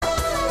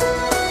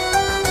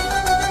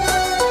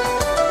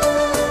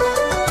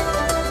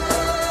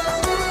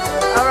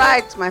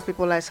right, my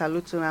people, I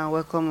salute you and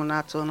welcome on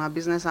our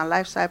business and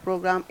lifestyle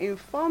program.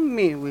 Inform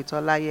me with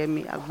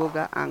Olayemi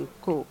Agboga and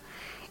Co.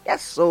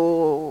 Yes,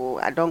 so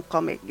I don't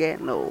come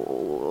again.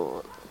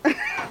 No.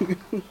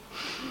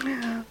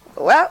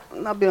 Well,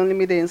 not be only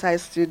me the inside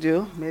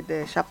studio, made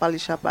the sharply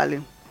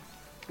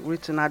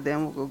written at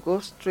them. We will go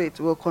straight.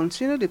 We'll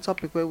continue the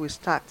topic where we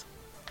start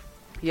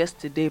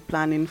yesterday,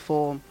 planning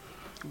for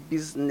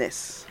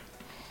business.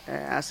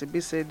 As it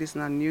be said, this is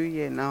a new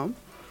year now.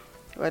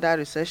 Whether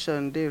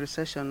recession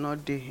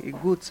not day,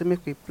 it good to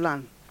make a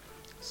plan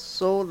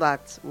so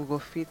that we go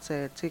fit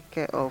take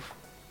care of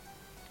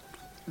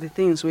the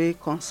things we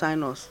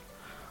concern us.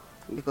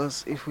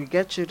 Because if we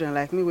get children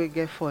like me, we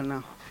get four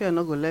now. Fear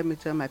not go let me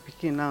tell my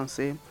pikin now and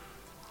say,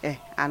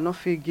 I not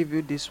fit give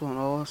you this one,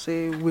 or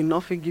say we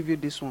not fit give you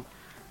this one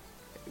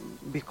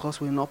because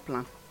we not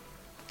plan.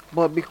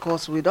 But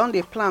because we don't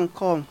the plan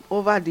come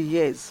over the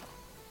years,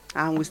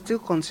 and we still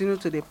continue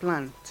to the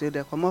plan till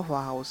they come off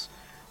our house.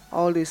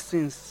 All these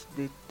things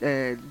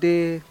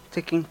they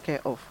taken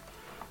care of.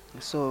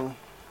 So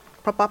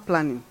proper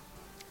planning,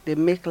 they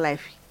make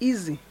life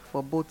easy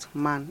for both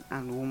man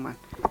and woman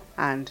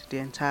and the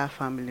entire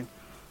family.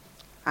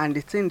 And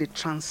the thing they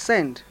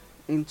transcend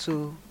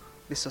into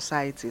the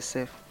society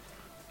itself.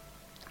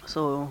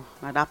 So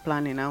now that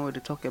planning now we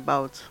talk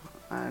about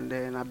and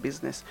then our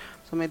business.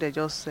 So maybe they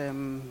just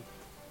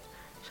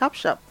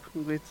sharp.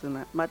 Great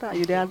tonight. Madam,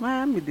 you dey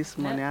admire me this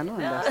morning. I don't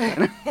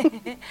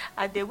understand.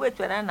 I dey wait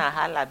when I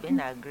holla been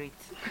a great.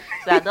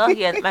 So I don't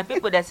hear my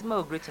people that say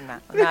me great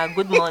now. Now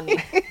good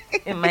morning.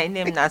 My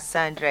name na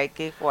Sandra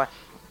Ikekwa.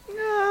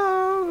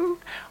 No.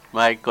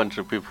 My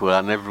country people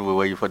and everywhere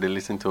where you for the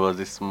listen to us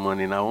this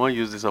morning, I want to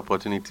use this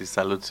opportunity to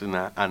salute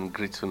Tuna and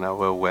greet Tuna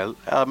well.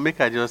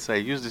 Make I just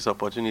use this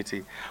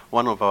opportunity.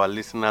 One of our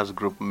listeners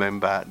group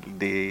member,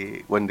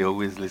 when they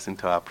always listen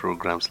to our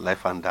programs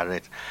live and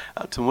direct.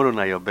 Tomorrow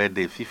na your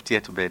birthday,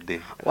 50th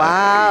birthday.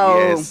 Wow.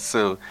 Yes.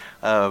 So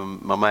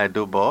Mama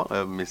Edobo,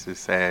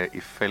 Mrs.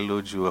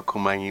 Ifeloju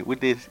Okumanyi, we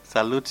they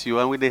salute you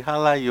and we they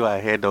holler you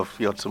ahead of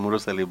your tomorrow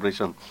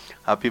celebration.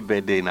 Happy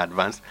birthday in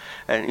advance.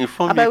 And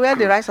inform But where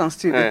the rice and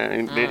stew?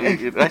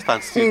 Rice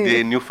and stew,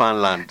 the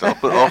Newfoundland,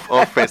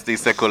 off First Day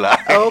Secular.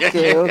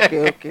 Okay.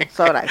 It's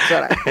all right.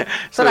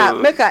 So that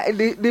make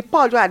the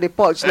purge where the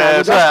purge now.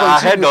 We So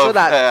just continue so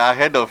that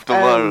ahead of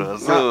tomorrow.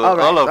 So all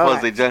right, all of all us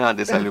right. they join hand,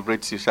 they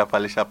celebrate you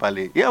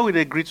sharply. Yeah, we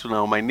they greet you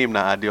now. My name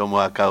na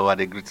Adeomo Akawa.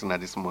 They greet you now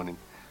this morning.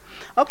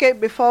 Okay,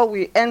 before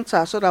we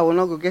enter, so that we'll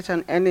not go get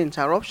any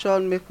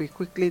interruption, make we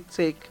quickly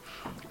take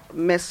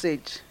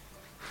message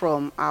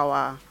from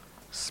our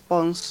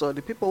sponsor,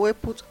 the people we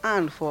put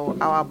hand for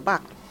our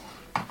back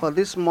for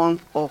this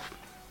month of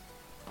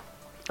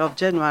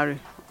January.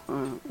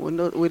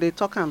 We they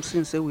talk am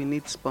since say we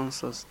need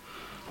sponsors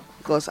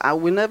because I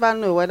will never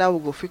know whether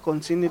we go fit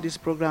continue this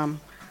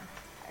program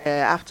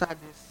after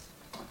this.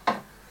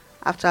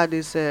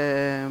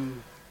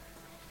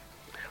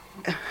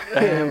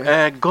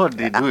 God,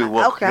 they do it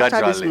work Okay,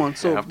 gradually. after this month,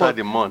 so, after but-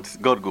 the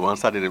month, God go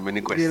answer the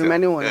remaining The questions.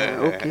 remaining one.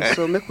 Okay,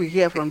 so make we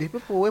hear from the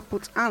people we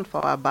put hand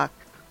for our back.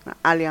 Na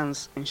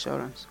Alliance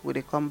Insurance. Will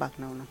they come back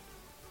now?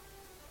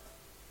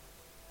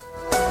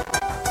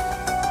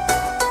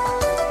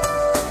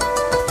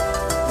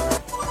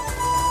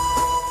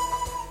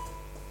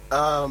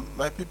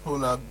 My people,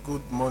 na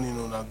good morning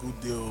or na good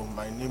day.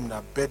 My name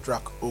na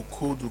Bedrak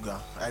Okoduga.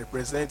 I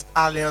represent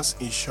Alliance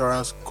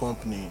Insurance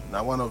Company.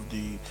 Now one of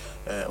the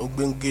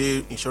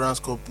Ogbenge insurance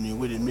company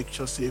where they make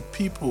sure say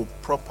people,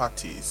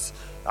 properties,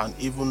 and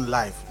even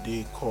life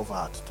they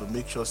covered to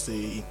make sure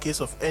say in case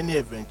of any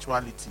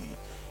eventuality,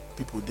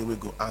 people they will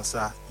go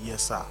answer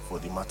yes sir for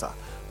the matter.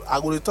 I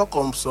will talk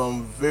on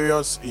some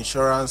various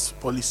insurance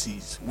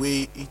policies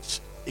where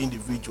each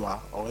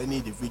individual or any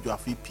individual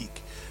fee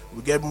pick.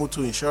 We get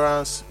motor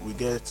insurance, we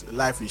get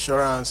life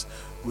insurance,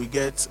 we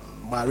get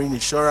marine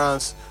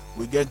insurance,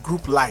 we get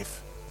group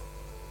life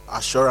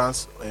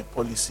assurance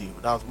policy.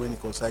 That's when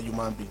it concerns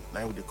human being.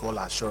 Now what they call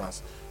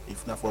assurance.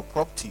 If not for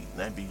property,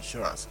 then be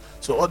insurance.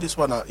 So all this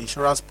one are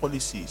insurance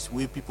policies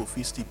where people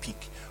feel still pick.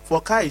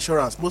 For car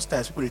insurance, most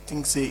times people they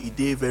think say it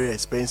is very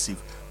expensive,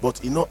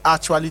 but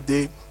actually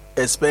they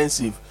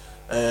expensive,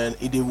 and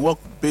it they work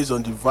based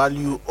on the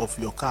value of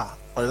your car.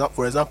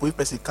 For example, if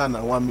person car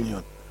na 1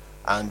 million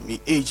and the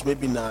age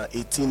maybe na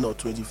 18 or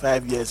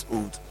 25 years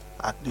old,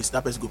 at least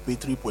that person go pay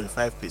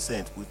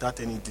 3.5% without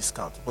any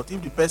discount. But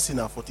if the person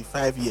are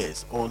 45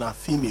 years or na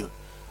female,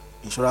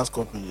 insurance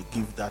company they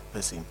give that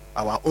person.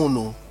 Our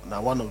own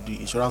now one of the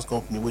insurance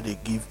company where they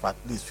give at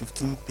least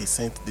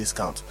 15%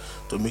 discount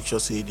to make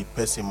sure say the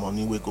person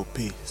money we go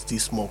pay still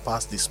small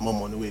past the small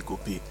money we go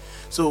pay.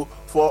 So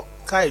for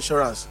car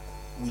insurance,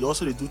 we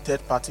also they do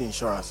third party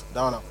insurance.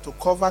 That one to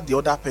cover the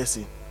other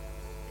person.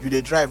 You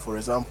they drive for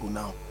example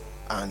now,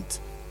 and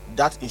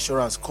that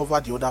insurance cover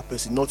the other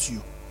person, not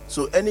you.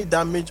 So any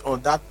damage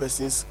on that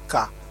person's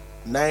car,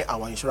 now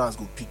our insurance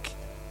go pick.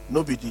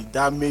 No be the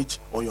damage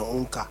on your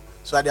own car.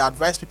 So I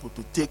advise people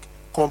to take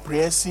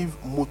comprehensive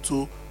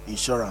motor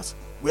insurance,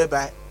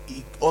 whereby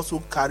it also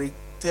carry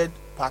third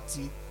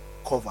party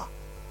cover.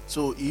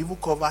 So e even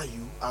cover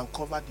you and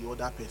cover the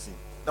other person.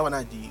 That one na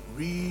the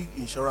real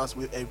insurance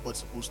wey everybody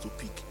supposed to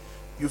pick.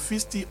 You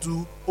fit still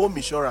do home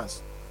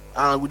insurance,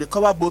 and we dey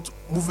cover both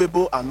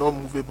movable and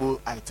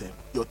non-movable item.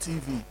 Your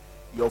TV,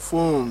 your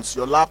phones,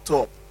 your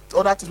laptop,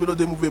 other things wey no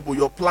dey movable,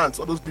 your plants,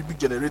 all those big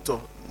generator.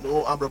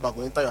 No armed robber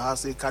go enter your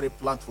house say carry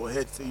plant for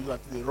head say you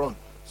like to dey run.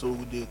 So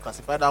we dey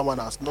classify that one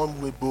as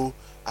non-movable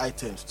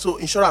items. So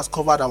insurance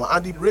cover that one,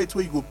 and the rate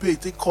wey you go pay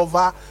take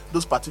cover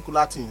those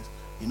particular things,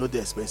 e no dey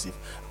expensive.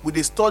 We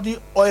dey study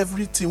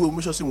everything wey we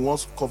make sure say we wan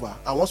cover,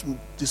 and once we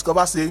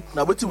discover say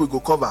na wetin we go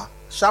cover,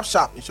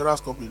 sharp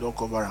insurance company don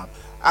cover am.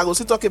 I go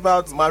still talk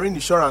about marine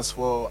insurance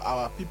for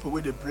our people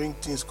wey dey bring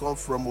things come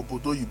from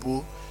obodo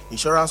oyibo.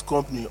 Insurance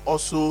company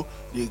also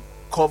dey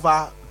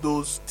cover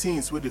those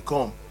things wey dey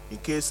come in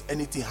case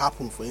anything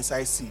happen for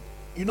inside sea.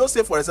 You know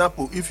say for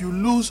example, if you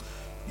lose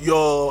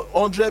your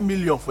 100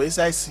 million for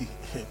inside sea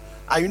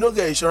and you no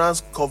get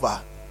insurance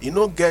cover, you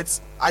no get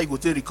how you go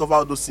take recover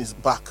all those things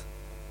back.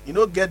 You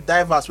no get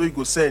divers wey you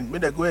go send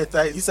make dem go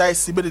enter inside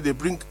sea, make dem dey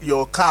bring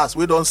your cars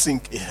wey don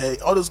sink.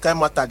 All those kind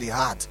matter dey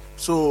hard.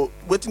 So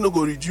wetin no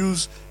go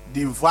reduce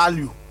the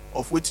value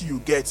of wetin you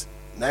get,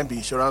 na be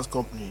insurance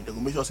company. Dem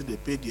go make sure say they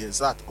pay the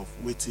exact of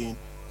wetin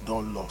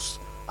don loss.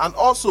 And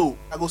also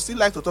I go still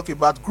like to talk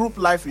about group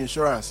life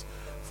insurance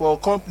for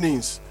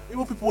companies,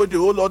 even people wey dey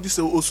hold all this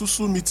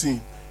osusu meeting.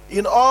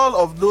 In all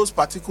of those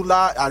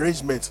particular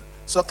arrangements,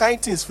 some kind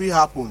things fit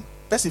happen.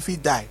 Person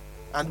fit die,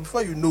 and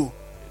before you know,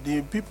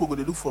 the people go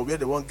dey look for where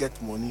they wan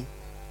get money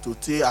to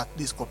take at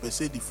least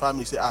compensate the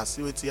family. Say,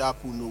 see wetin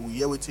happen, we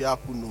hear wetin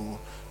happen,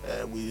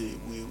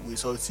 we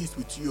solicit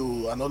with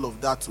you and all of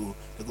that.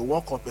 They go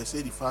wan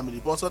compensate the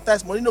family, but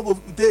sometimes money no go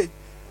dey.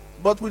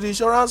 But with the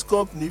insurance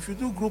company, if you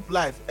do group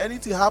life,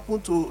 anything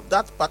happen to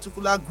that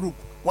particular group,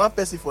 one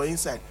person for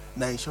inside,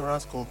 na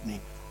insurance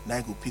company na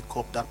go pick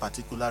up that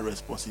particular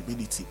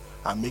responsibility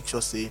and make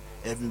sure say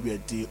everywhere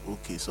dey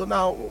okay. So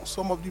now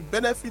some of the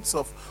benefits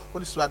of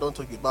what is why I don't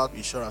talk about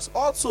insurance.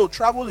 Also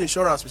travel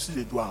insurance, we still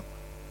dey do am.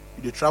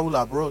 You dey travel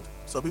abroad,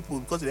 some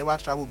people because they never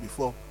travel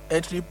before,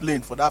 entry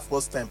plane for that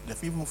first time, they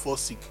fit even fall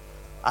sick.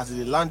 As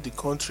they land the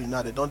country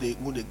now, they don't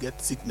even they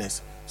get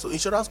sickness. So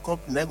insurance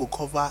company now go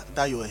cover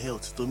that your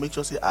health to make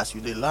sure say as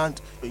you dey land,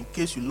 in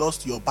case you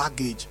lost your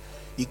baggage,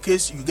 in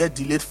case you get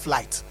delayed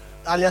flight.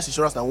 Alliance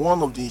Insurance na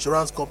one of the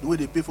insurance company where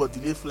they pay for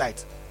delayed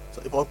flight.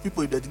 So for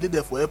people, if they delay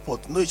them for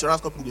airport, no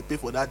insurance company they pay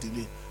for that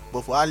delay.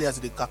 But for Alliance,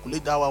 they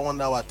calculate that 1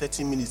 hour,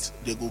 30 minutes,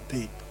 they go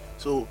pay.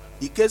 So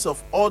in case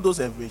of all those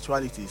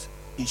eventualities,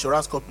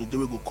 insurance company they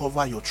will go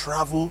cover your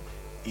travel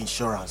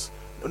insurance.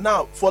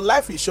 Now for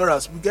life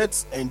insurance, we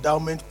get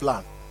endowment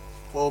plan.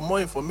 For more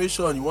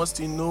information, you want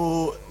to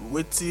know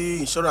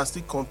wetin insurance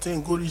still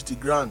contain, go reach the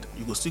ground.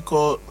 You go still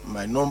call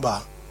my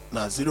number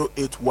na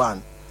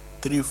 081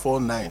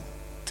 349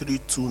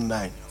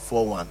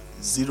 32941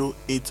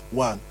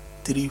 081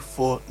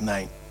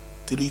 349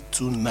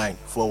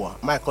 32941.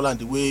 My call am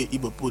the way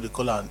Igbo people dey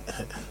call am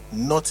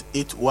not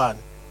 81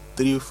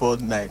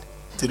 349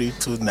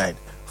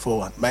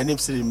 32941. My name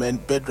still remain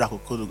Bedrak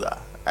Okoduga.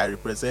 I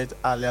represent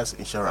Alliance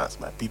Insurance.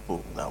 My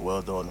people, now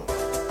well done.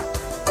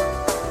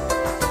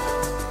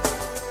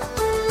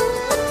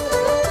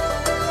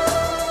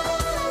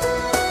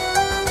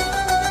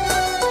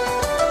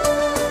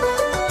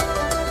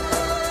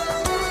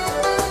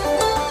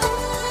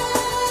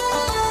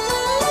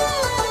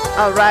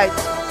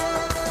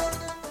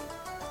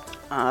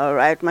 All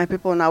right, my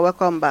people, now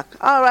welcome back.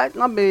 All right,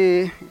 not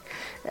be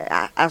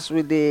as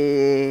we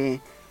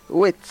dey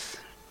wait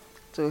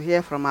to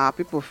hear from our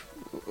people.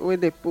 We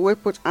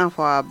put on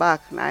for our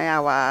back.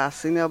 Now our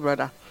senior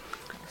brother,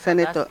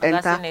 Senator,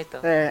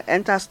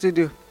 enter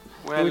studio.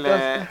 Well,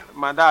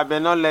 madam, I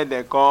better not let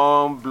them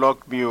come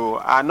block me.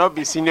 I not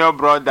be senior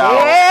brother.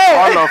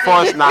 All of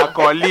us na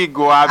colleague.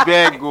 I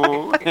beg.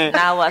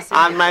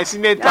 And my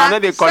senator, I know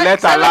they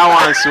collect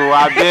allowance. So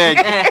I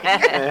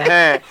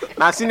beg.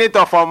 Na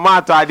senator for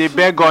matter, I dey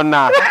beg on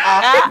now.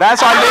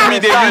 That's why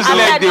they use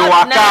leg they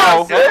work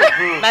out.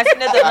 My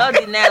senator not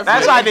the nails.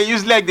 That's why they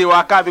use leg they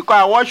work out, because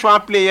I watch one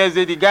play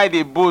yesterday. The guy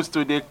they boast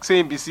to the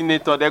same be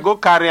senator. They go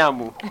carry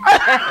him.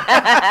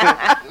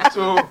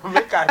 So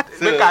make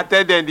I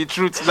tell them the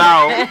truth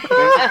now.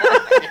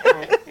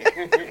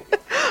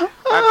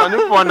 I can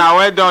look for now.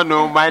 Well done.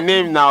 No, my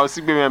name now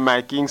Sigbeme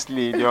my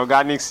Kingsley, the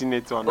organic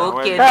senator. Now.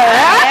 Okay.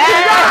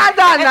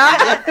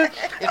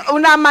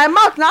 Una my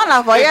mouth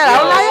now for here.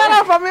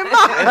 Una for me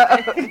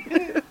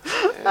mouth.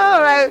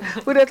 All right.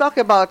 We dey talk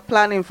about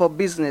planning for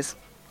business.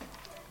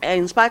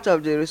 In spite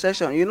of the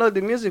recession, you know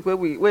the music where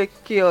we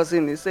key us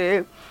in. They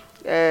say.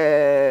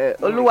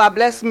 Oluwa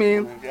bless me.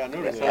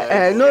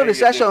 No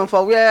recession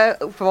for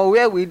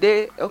where we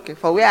dey. Okay,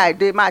 for where I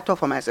dey. I talk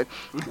for myself.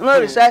 No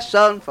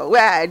recession for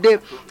where I dey.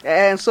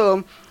 And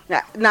so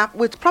now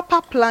with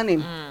proper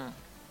planning,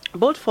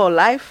 both for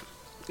life,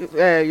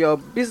 your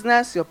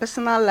business, your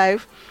personal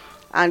life,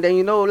 and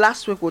then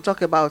last week we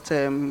talked about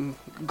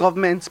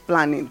government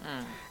planning.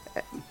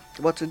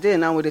 But today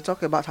now we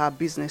talk about our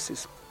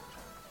businesses.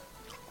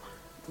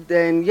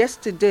 Then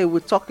yesterday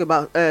we talked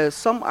about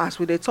some as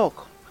we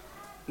talk.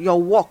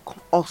 your work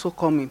also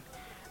come in,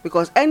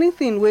 because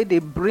anything where they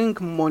bring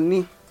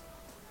money,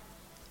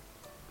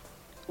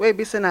 where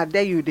be say na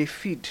there you dey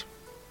feed,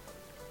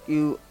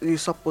 you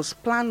suppose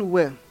plan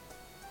well.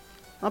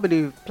 Not be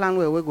the plan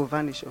well we go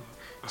vanish.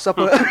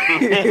 Suppose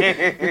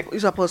you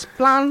suppose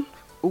plan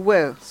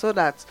well so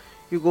that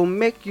you go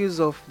make use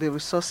of the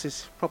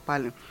resources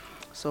properly.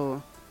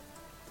 So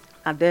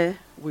and there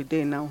we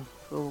dey now.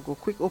 So we'll go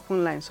quick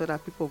open line so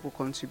that people will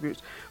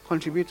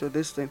contribute to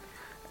this thing.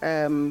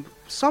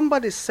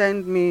 Somebody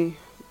send in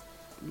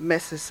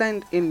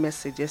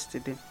message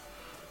yesterday.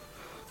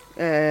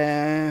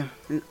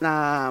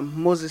 Na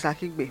Moses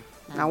Akigbe,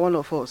 na one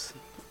of us.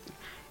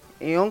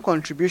 In own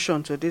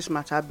contribution to this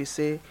matter be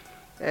say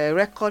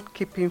record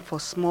keeping for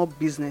small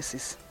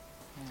businesses.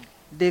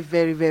 They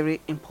very, very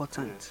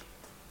important.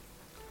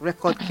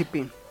 Record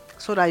keeping,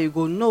 so that you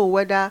go know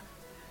whether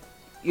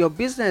your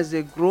business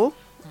they grow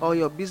or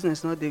your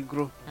business not they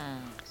grow.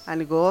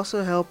 And it will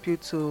also help you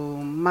to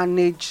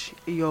manage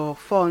your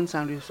funds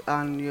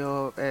and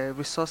your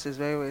resources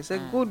very well. It's a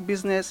good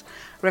business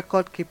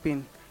record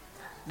keeping.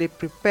 They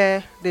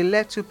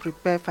let you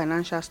prepare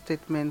financial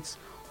statements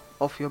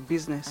of your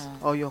business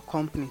or your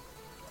company.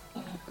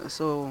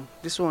 So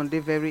this one they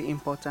very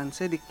important.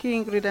 Say the key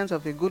ingredients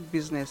of a good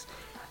business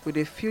with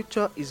a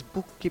future is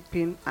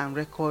bookkeeping and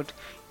record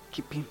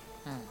keeping.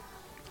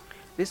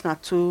 These are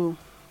two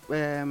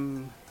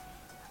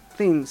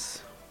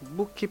things,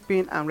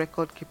 bookkeeping and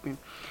record keeping.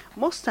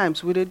 Most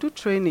times when they do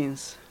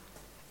trainings,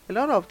 a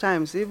lot of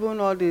times even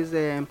all these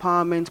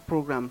empowerment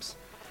programs,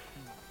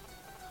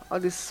 all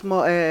these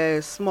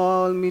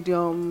small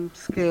medium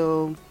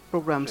scale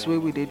programs where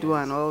we they do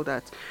and all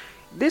that,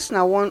 this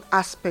now one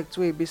aspect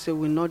where we say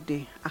we not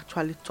they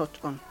actually touch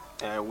on.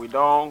 We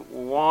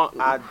won't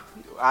add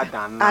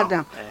and now.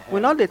 Adam,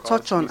 we not they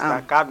touch on.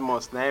 Mr.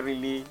 Cadmus not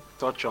really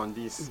touch on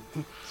this.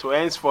 So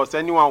henceforth,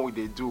 anyone we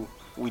they do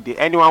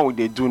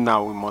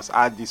now, we must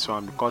add this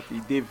one because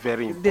it is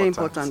very important. They're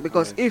important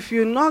because if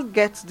you not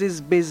get this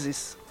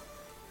basis,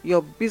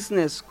 your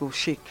business go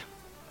shake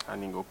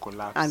and it go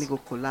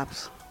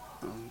collapse.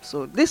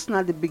 So this is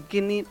not the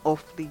beginning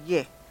of the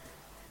year.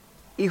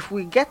 If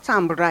we get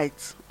them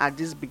right at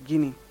this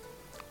beginning,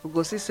 we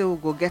go see we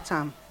go get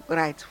them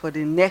right for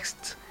the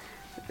next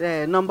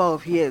number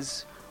of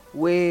years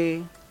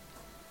where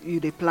you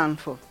they plan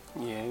for.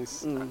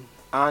 Yes.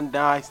 And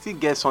I still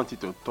get something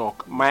to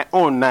talk. My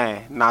own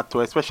now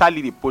to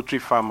especially the poultry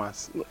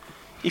farmers.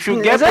 If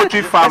you get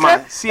poultry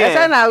farmers, see,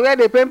 where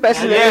they pay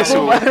person,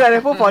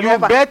 you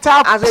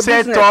better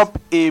set up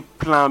a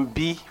plan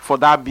B for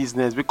that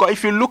business, because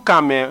if you look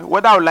at me,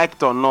 whether I like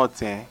it or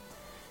not,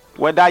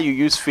 whether you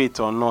use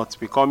faith or not,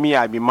 because me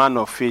I be man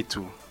of faith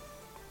too.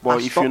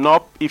 But if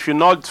you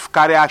not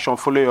carry action,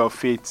 follow your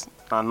faith,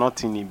 and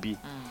nothing it be.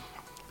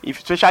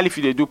 Especially if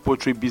you do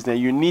poultry business,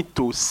 you need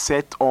to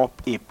set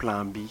up a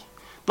plan B.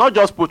 Not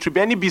just poultry,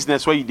 but any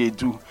business where they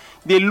do.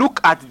 They look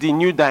at the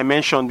new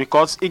dimension,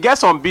 because it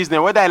gets some business,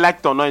 whether I like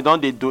it or not, you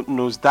don't they do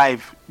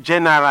nosedive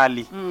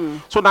generally.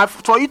 So now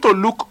for you to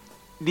look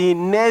the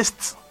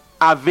next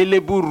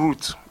available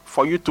route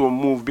for you to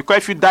move, because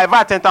if you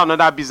divert enter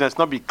another business,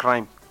 not be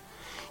crime.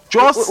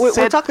 Just we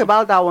talk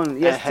about that one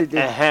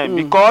yesterday.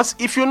 Because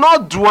if you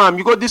not do them,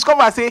 you go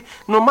discover say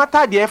no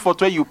matter the effort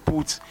where you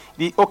put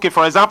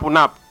for example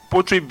now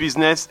poultry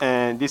business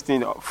and this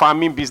thing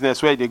farming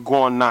business where they go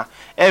on now,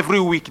 every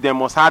week they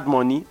must add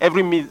money,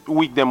 every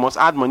week they must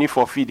add money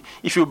for feed.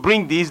 If you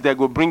bring this, they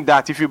go bring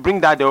that. If you bring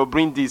that, they will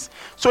bring this.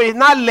 So it's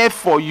not left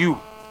for you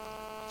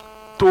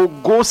to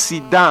go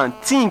sit down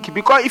think,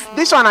 because if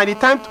this one at the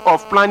time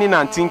of planning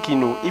and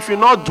thinking, if you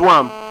not do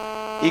them,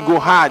 it go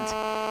hard.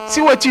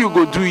 See what you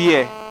go do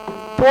here.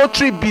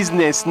 Poultry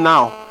business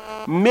now,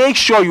 make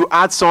sure you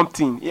add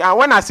something.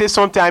 When I say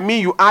something, I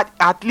mean you add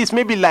at least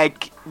maybe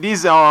like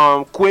this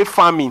quail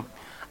farming.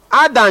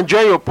 Add and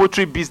join your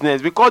poultry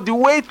business, because the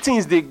way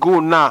things they go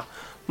now,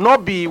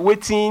 not be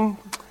waiting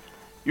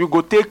you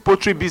go take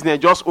poultry business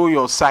just own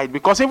your side.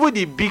 Because even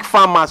the big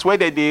farmers where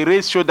they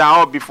raise shoulder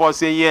up before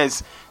say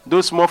yes,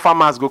 those small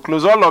farmers go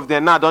close. All of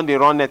them now don't they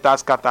run net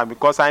as scatter,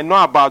 because I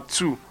know about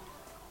two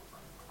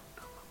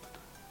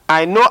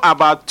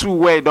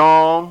where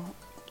don't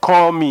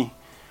call me.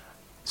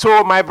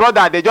 So my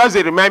brother, they just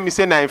remind me,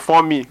 say now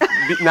inform me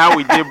now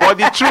with the, but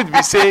the truth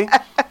be say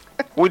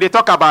we they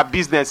talk about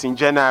business in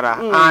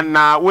general,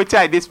 and what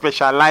I they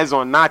specialize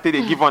on now, they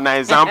give an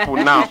example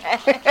now.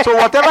 So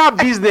whatever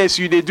business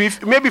you they do,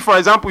 if maybe for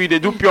example you they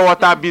do pure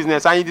water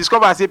business and you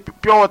discover say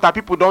pure water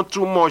people don't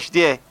too much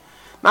there,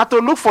 now to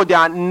look for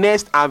their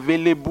next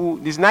available.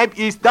 This night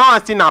is that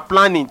one still not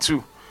planning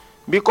too.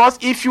 Because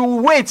if you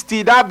wait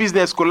till that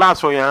business collapse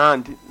for your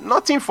hand,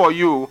 nothing for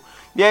you.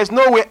 There is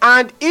no way.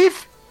 And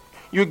if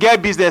you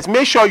get business,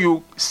 make sure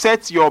you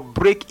set your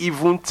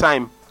break-even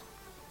time.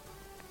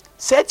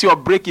 Set your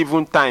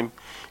break-even time.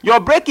 Your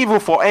break-even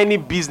for any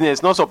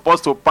business not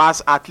supposed to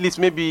pass at least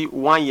maybe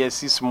 1 year,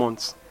 6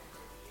 months,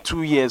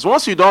 2 years.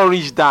 Once you don't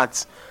reach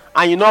that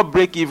and you not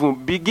break even,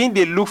 begin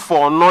to look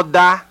for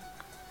another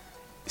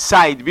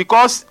side,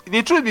 because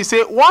the truth be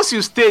say once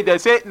you stay they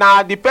say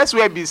na the person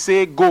wey be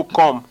say go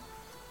come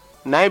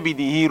na him be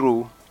the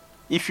hero.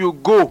 If you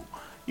go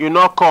you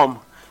no come,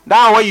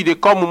 that one when you dey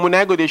come mumu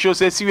na go dey show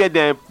say see where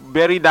dem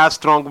bury that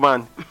strong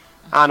man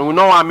and we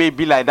no wan make e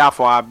be like that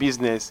for our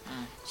business.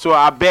 So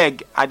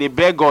abeg I dey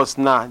beg us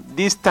now,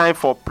 this time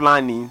for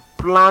planning,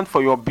 plan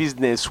for your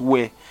business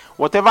well.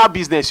 Whatever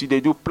business you dey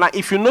do, plan.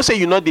 If you know say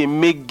you no dey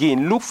make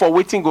gain, look for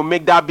wetin go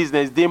make that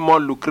business dey more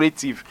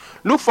lucrative.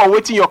 Look for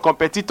wetin your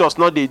competitors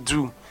no dey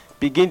do,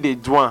 begin dey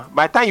do am.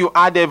 By the time you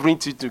add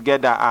everything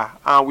together,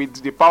 and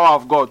with the power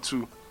of God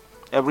too,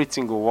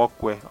 everything go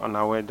work well.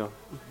 Una well done.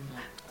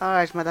 All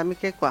right, Madam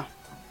Ikekwa.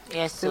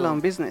 Yes, Still so, on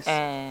business.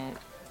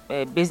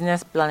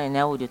 Business planning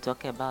now we dey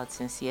talk about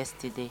since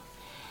yesterday.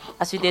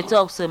 As we dey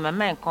talk, so my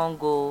mind can't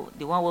go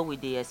the one wey we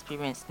dey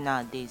experience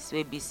nowadays.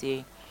 Wey be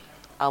say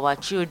our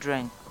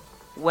children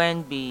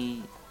when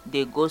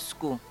they go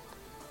school,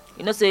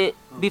 you know say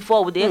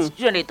before with the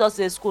children they thought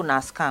say school na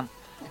scam.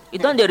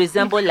 It don't dey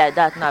resemble like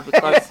that now,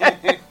 because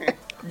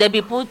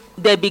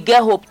they be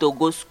get hope to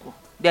go school.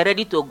 They're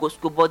ready to go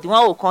school, but the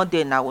one who come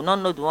there now will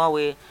not know the one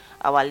way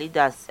our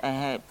leaders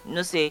you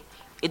know say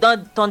it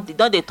don't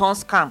they turn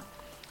scam.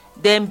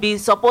 Them be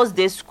supposed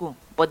they school,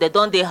 but they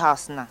don't they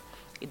house now.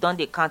 It don't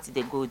they can't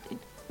they go.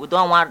 We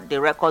don't want the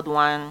record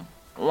one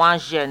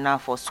year now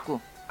for school.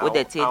 What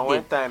they take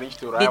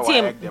the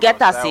team get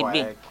us a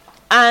big,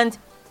 and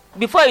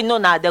before you know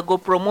now they go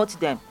promote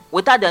them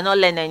without they not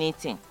learn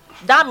anything.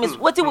 That means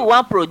what we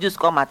want produce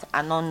come at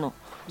I don't know.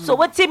 So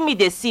what me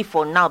they see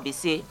for now be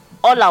say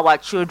all our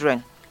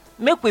children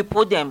make we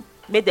put them,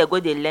 make they go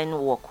they learn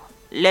work,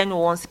 learn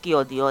one skill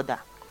or the other.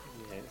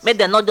 Yes. Make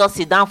them not just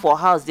sit down for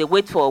house, they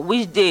wait for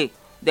which day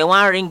they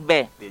want ring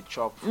bell. They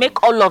chop.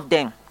 Make all of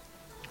them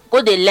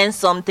go they learn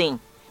something.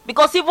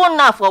 Because even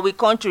now for we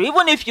country,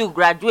 even if you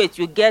graduate,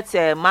 you get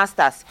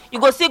masters, you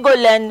go still go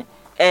learn,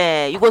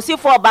 you go still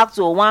fall back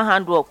to one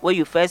hand work where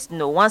you first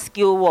know, one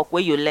skill work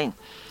where you learn.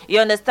 You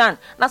understand?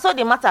 Now so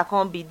the matter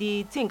can be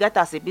the thing get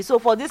us a bit. So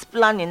for this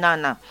planning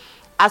now,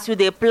 as you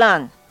they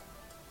plan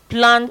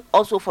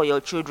also for your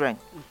children.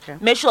 Okay.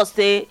 Make sure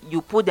say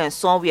you put them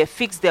somewhere,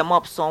 fix them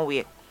up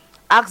somewhere.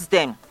 Ask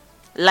them,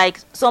 like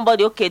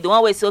somebody, okay, the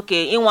one way say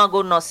okay, in one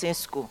go nursing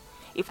school.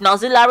 If na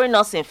auxiliary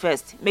nursing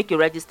first, make you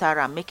register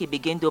and make it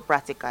begin do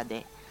practical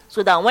there.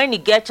 So that when you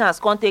get chance,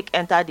 come take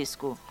enter the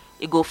school,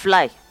 it go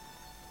fly.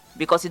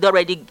 Because it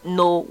already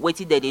know what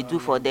they do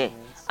for there.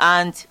 Yes.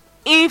 And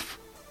if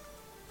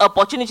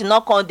opportunity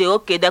not come there,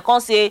 okay, they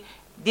can't say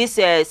this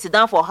sit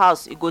down for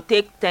house, it go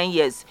take 10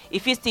 years.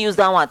 If you still use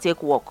that one,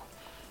 take work.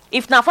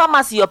 If na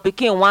pharmacy your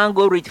pikin wan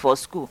go read for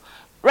school,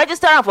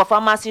 register am for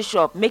pharmacy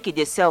shop, make it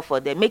they sell for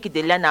them, make it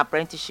they learn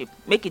apprenticeship,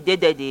 make it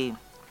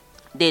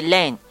they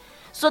learn.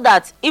 So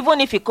that even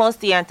if you can't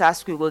stay enter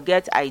school, you will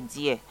get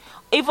idea.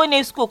 Even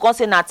if school can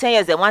say na 10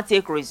 years they want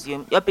take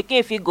resume, your pikin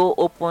if you go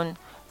open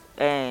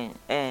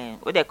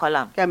what they call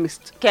them?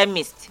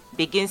 Chemist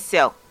begin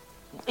sell.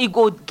 You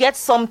go get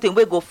something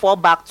we go fall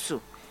back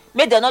to.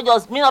 May they not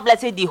just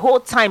let's say the whole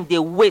time they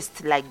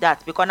waste like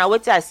that, because now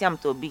what I see them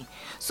to be.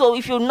 So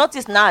if you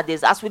notice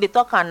nowadays, as we dey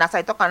talk and as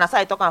I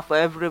talk for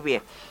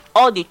everywhere,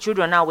 all the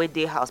children now with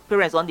their house,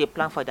 parents on the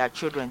plan for their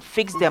children,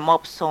 fix them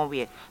up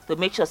somewhere to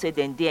make sure say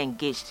then they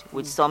engaged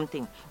with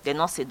something. They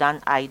not sit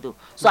down idle.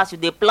 So as you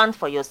they plan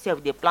for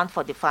yourself, they plan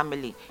for the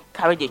family,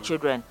 carry the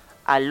children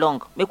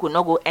along. Make we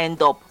not go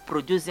end up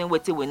producing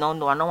what we don't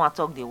know. I don't want to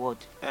talk the word.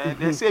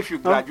 They say if you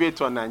graduate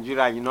from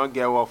Nigeria, you not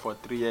get work for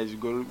 3 years. You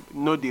go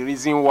know the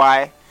reason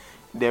why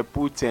they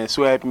put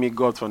so help me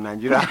God for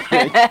Nigeria.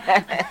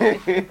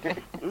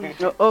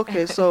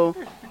 Okay, so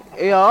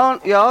your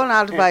own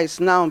advice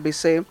now be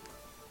say,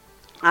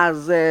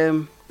 as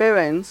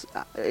parents,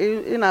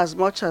 in as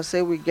much as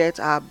say we get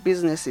our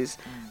businesses,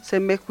 say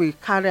make we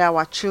carry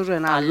our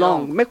children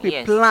along. Make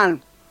we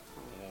plan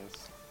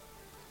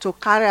to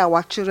carry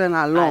our children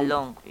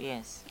along.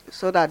 Yes.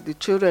 So that the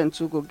children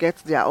too go get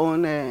their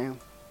own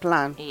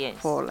plan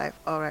for life.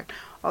 All right.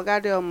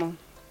 Ogadeomo.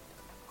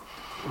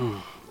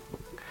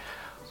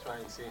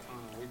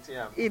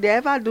 Did they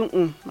ever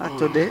do like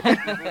today?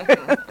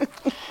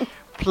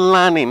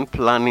 Planning.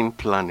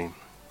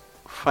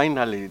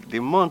 Finally, the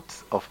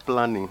month of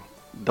planning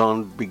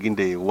don't begin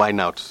the wine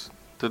out.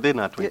 Today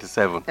na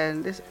 27.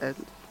 And this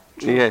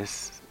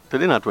yes,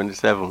 today na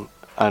 27.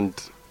 And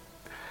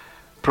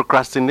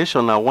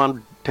procrastination are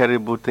one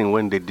terrible thing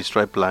when they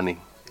destroy planning.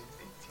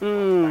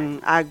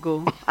 I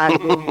go.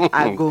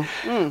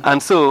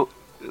 And so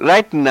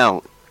right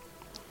now,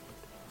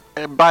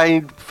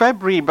 by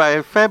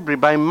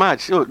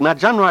March, now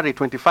January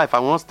 25, I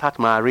won't start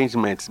my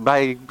arrangements.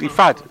 In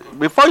fact,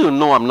 before you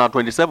know, I'm now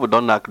 27,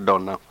 don't knock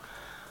down now.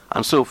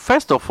 And so,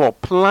 first of all,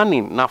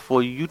 planning now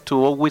for you to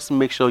always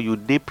make sure you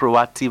be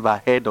proactive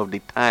ahead of the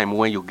time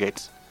when you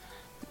get.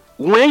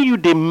 When you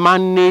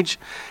manage,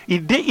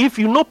 if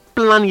you not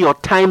plan your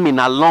timing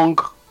along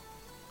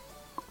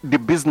the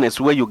business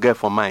where you get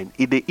for mind,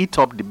 it they eat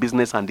up the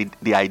business and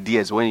the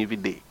ideas when you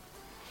day.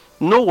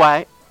 Know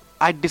why?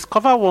 I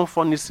discovered one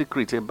funny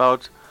secret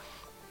about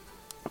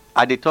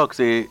I dey talk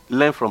say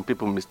learn from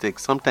people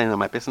mistakes. Sometimes na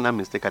my personal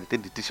mistake I dey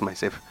take dey teach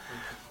myself.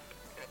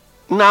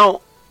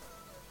 Now,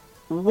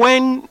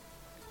 when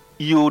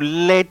you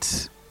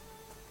let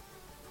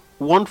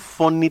one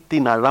funny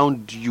thing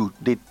around you,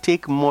 they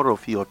take more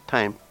of your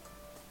time.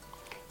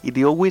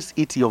 They always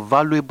eat your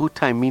valuable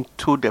time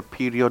into the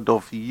period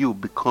of you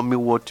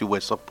becoming what you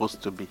were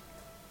supposed to be.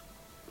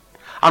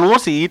 And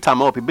once you eat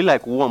them up, it be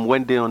like worm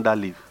when they under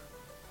leaf.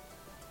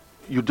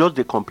 You just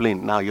they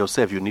complain. Now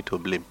yourself you need to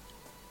blame.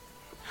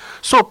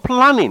 So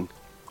planning,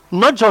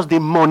 not just the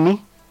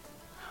money,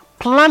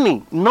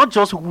 planning, not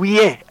just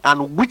where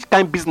and which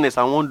kind of business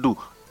I want to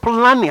do.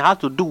 Planning has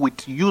to do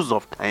with use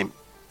of time.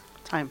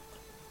 Time.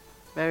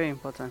 Very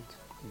important.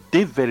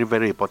 They very,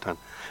 very important.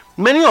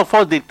 Many of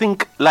us, they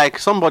think like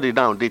somebody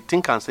down, they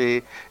think and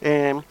say,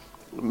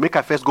 make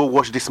I first go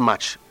watch this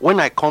match. When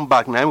I come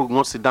back, now we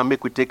won't sit down,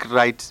 make we take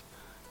right.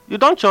 You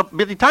don't chop.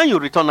 By the time you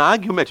return, an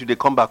argument you they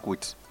come back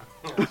with.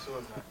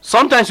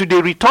 Sometimes you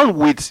they return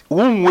with who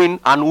win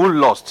and who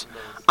lost.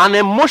 And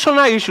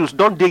emotional issues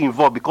don't they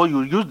involve because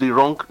you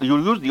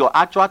use your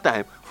actual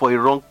time for a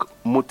wrong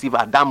motive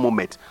at that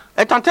moment.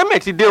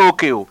 Entertainment is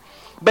okay.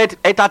 But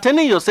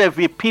entertaining yourself,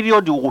 a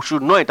period you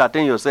should not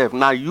entertain yourself.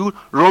 Now you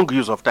wrong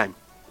use of time.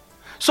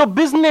 So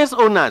business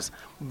owners,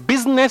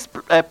 business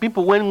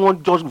people when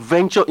one just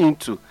venture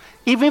into,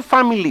 even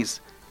families,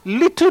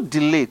 little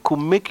delay could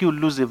make you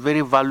lose a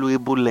very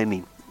valuable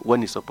learning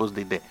when it's supposed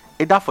to be there.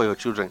 Either for your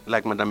children,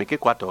 like Madam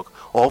Ikekwa talk,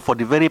 or for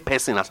the very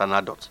person as an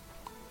adult.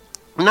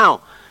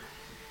 Now,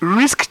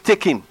 risk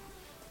taking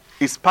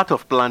is part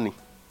of planning.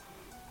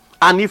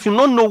 And if you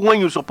don't know when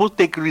you're supposed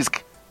to take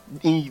risk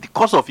in the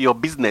course of your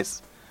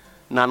business,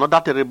 now another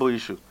terrible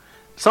issue.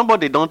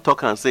 Somebody don't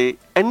talk and say,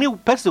 any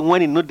person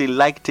when you know they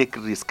like take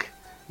risk,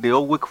 they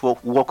all work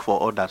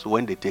for others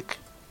when they take.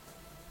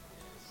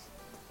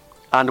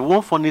 And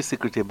one funny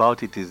secret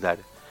about it is that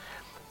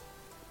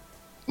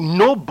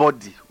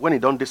nobody, when he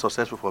don't be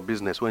successful for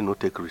business, will not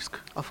take risk.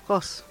 Of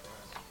course.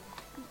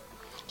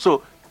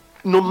 So,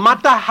 no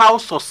matter how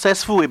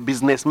successful a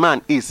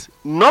businessman is,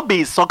 not be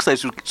his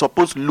success you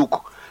supposed to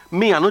look.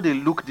 Me, I know they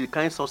look the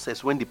kind of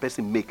success when the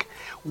person make.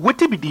 What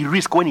be the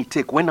risk when he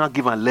take, when I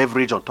give a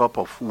leverage on top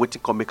of what he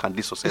can make and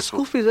be successful?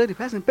 The school fees where the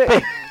person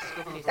pay.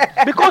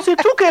 Because he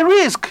took a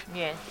risk.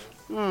 Yes.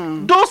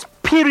 Those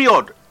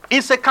period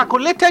is a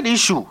calculated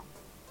issue.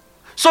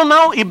 So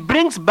now it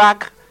brings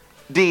back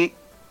the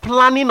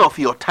planning of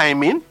your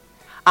timing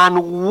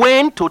and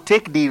when to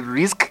take the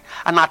risk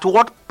and at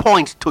what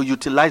point to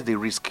utilize the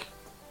risk.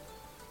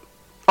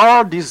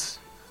 All this.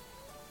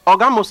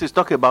 Oga Moses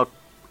talk about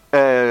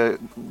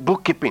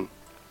bookkeeping.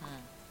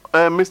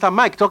 Mr.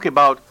 Mike talk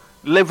about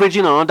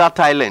leveraging on other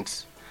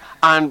talents.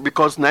 And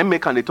because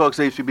Naimeka and they talk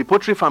say if you be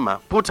poultry farmer,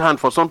 put hand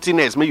for something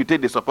else, may you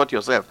take the support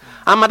yourself.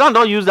 And madam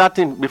don't use that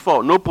thing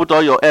before. No put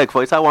all your egg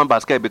for inside one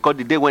basket because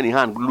the day when your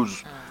hand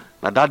lose.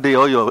 Now that day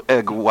all your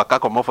egg waka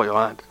come off for your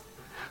hand.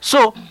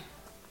 So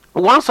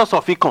one source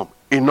of income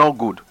is not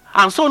good.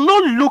 And so no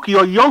look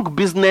your young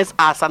business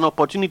as an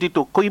opportunity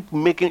to keep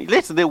making.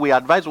 Let's say we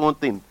advise one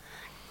thing.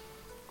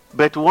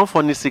 But one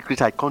funny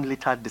secret I can't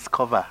later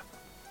discover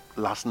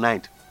last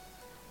night.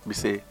 We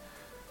say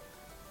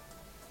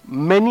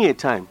many a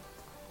time,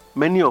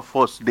 many of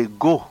us they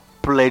go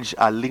pledge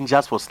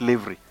allegiance for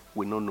slavery.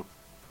 We don't know.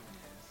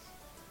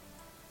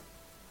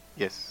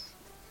 Yes.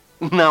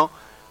 Now,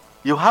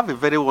 you have a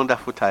very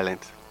wonderful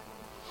talent.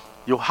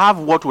 You have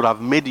what would have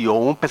made your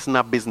own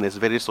personal business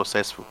very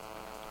successful.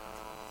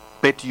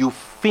 But you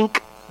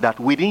think that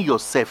within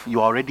yourself you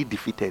are already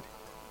defeated.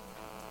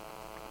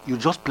 You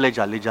just pledge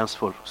allegiance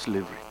for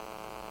slavery.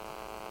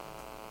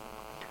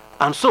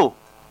 And so,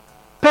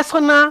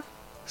 personal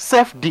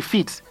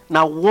self-defeat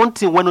now one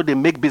thing when they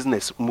make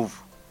business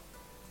move.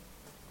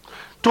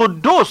 To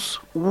those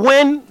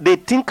when they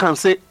think and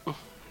say,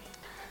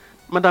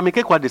 Madam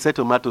Ikekwa they say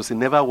tomatoes, he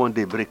never one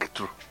day break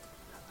through.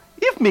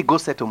 If me go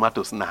say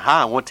tomatoes, now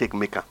how I won't take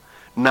maker.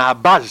 Now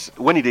badge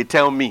when they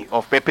tell me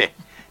of pepper.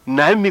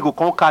 Now me go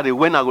come carry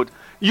when I go.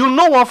 You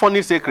know one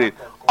funny secret?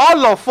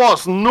 All of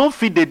us no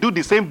fit they do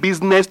the same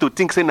business to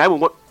think say now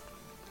what.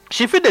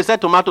 She fit they say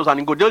tomatoes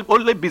and go just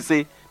only be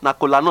say na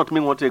kola nut me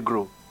want to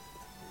grow.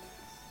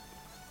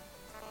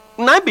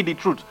 Now be the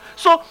truth.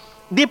 So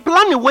the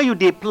planning where you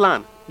they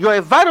plan, your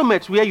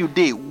environment where you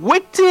dey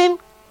waiting.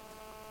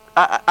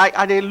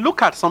 I dey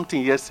look at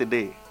something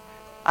yesterday.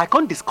 I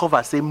can't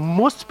discover say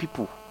most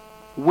people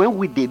when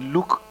we they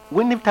look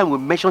whenever we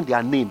mention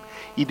their name,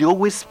 it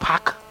always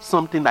spark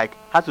something like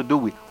has to do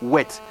with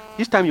wet.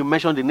 This time you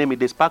mention the name, it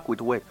they spark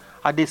with wet.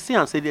 And they see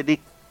and say that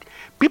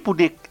people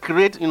they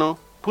create,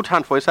 put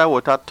hand for inside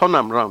water, turn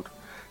them round.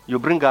 You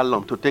bring a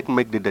lump to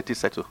make the dirty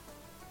settle.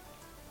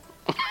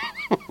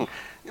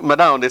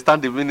 Madam,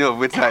 understand the meaning of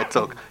which I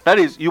talk. That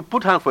is, you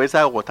put hand for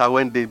inside water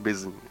when they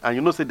basin, and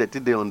you know say dirty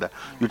they under.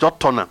 You just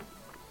turn them.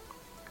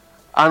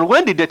 And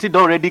when the dirty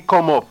don't already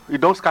come up, you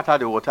don't scatter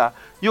the water.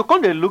 You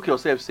can't look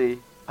yourself say,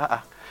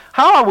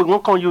 How are we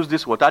going to use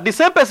this water? The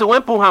same person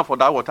when put hand for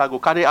that water go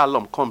carry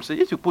alum come say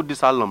if you put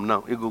this alum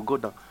now it go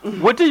down.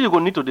 What do you go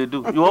need to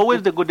do? You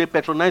always they go they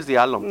patronize the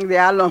alum. The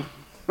alum.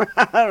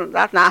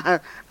 that's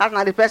not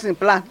the person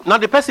plan. Now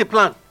the person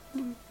plan.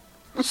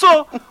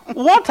 So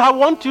what I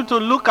want you to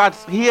look at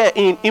here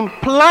in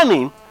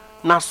planning,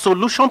 now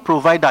solution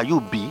provider you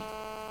be.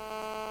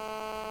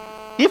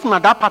 If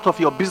not that part of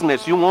your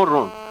business you won't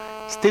run,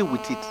 stay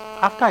with it.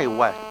 After a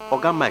while,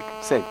 Oga Mike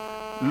said,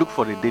 look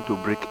for a day to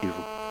break even.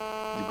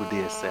 You go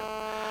there sell.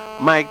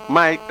 Mike,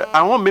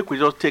 I want to make we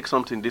just take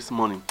something this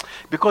morning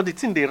because the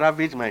thing they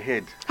ravage my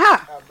head.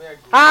 Ha!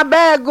 I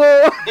beg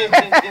go.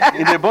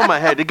 They burn my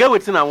head. They get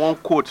within I one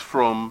quote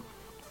from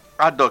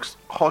Aldous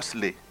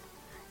Huxley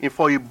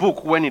for a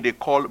book when they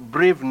call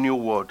Brave New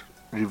World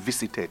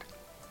Revisited.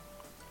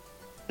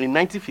 In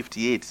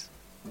 1958,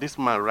 this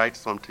man writes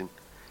something.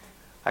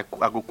 I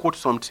go quote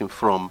something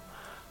from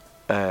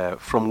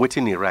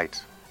waiting he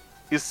write.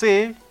 He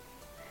say,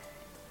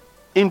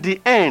 in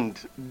the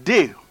end,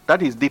 they,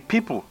 that is the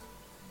people,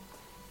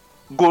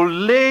 go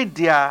lay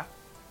their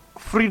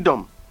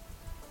freedom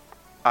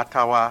at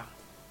our,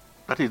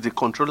 that is the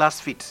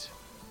controller's feet.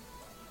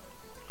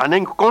 And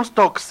then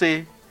Comstock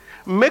say,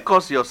 make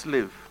us your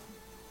slave,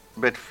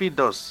 but feed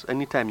us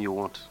anytime you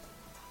want.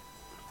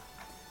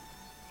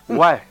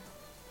 Why?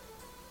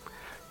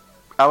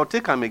 I will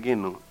take them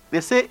again. No. They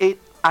say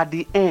at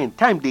the end,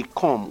 time they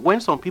come, when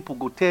some people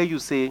go tell you,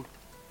 say,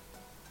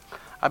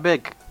 I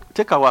beg,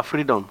 take our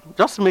freedom,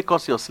 just make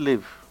us your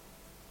slave.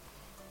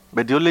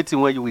 But the only thing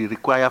what you will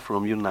require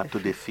from you now to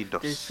they feed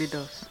us. They feed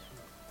us.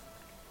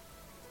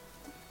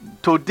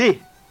 Today,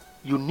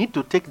 you need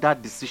to take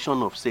that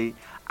decision of say,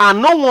 I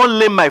no want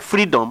lay my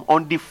freedom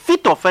on the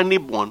feet of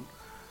anyone,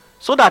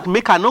 so that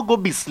make I not go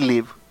be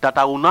slave, that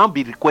I will now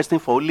be requesting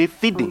for only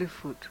feeding Only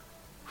food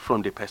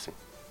from the person.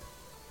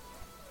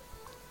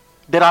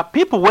 There are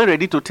people who are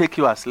ready to take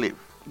you as slave.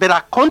 There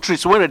are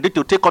countries who are ready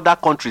to take other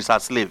countries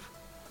as slave.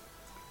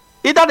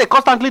 Either they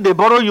constantly they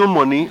borrow you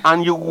money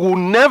and you will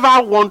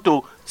never want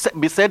to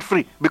be set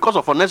free because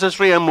of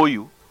unnecessary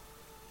MOU.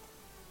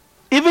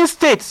 Even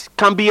states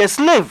can be a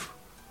slave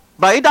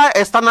by either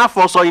external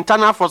force or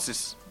internal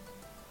forces.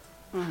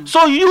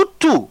 So you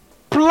too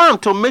plan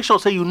to make sure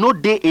say you know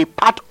they a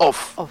part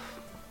of.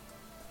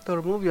 To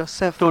remove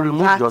yourself. To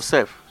remove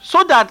yourself.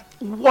 So that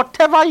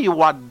whatever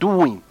you are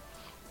doing,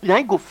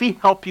 I go feel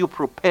help you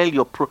propel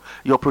your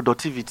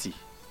productivity.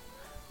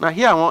 Now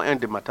here I want to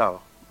end the matter.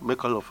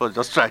 Make all of us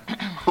just try to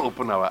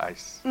open our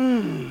eyes.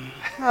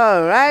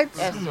 All right.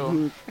 Yes,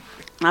 so.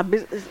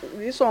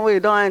 This one where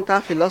you don't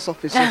enter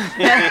philosophy. So.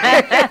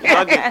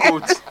 Not the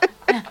quote.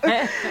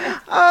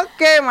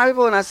 Okay, my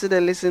people, when I see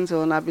they listen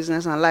to our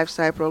business and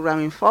lifestyle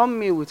program, inform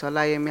me with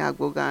Olayemi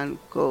Agboga and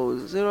call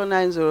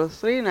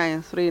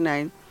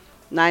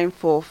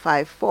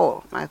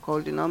 09039399454. I call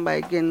the number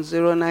again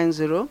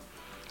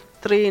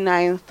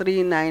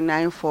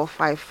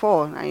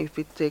 09039399454. And if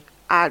you take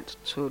add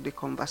to the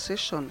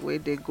conversation where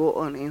they go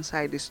on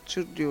inside the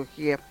studio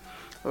here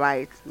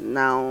right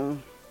now.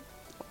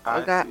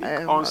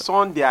 On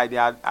Sunday, I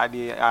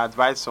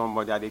advise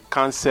somebody, they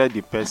cancel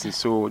the person.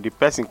 So the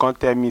person can't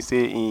tell me,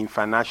 say, in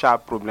financial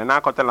problem. Now I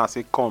can tell and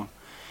say, come.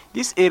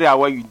 This area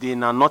where you did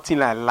now, nothing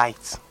like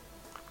light.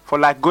 For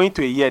like going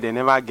to a year, they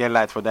never get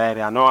light for that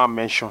area. I know I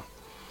mention.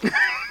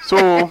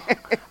 So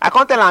I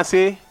can't tell and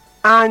say,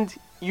 and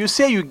you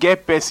say you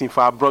get person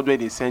for abroad where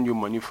they send you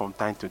money from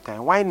time to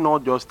time. Why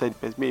not just tell the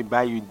person, maybe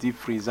buy you deep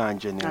freezer and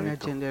generator? And a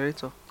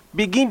generator.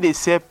 Begin they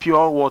sell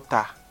pure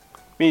water.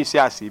 May you say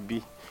as it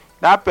be.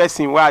 That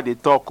person where they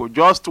talk,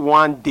 just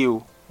one day,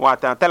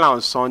 what I tell her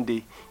on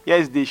Sunday.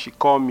 Yesterday she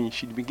called me,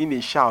 she begin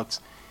to shout.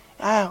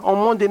 On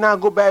Monday now I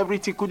go buy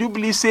everything. Could you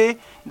believe say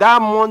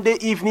that Monday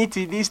evening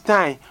till this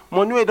time,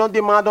 money we don't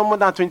demand more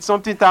than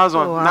 20-something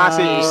thousand. Wow. Now I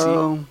say you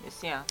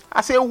see.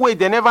 I say wait,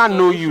 they never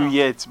know you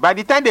yet. By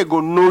the time they go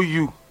know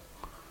you,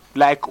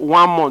 like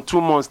 1 month,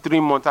 2 months,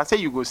 3 months, I say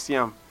you go see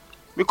them.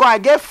 Because I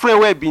get friend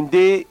where been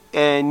there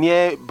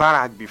near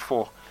barrack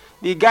before.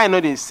 The guy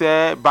know they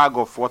sell bag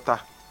of water.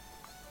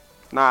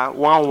 Now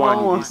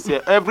one they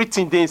sell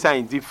everything they inside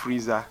in deep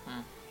freezer.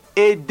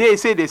 A day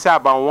say they sell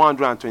about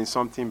 120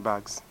 something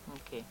bags.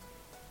 Okay.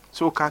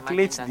 So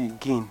calculate the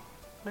gain.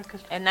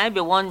 And now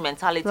be one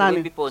mentality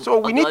with people. So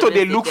we need to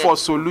they look for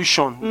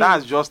solution.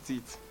 That's just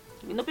it.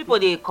 You know, people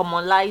they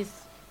commonize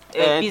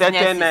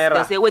businesses.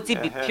 They say what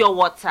it be pure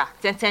water,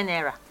 10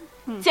 naira.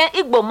 10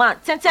 Igbo man,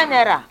 10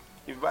 naira.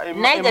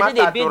 Now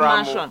they build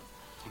mansion.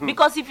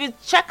 Because if you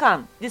check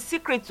them, the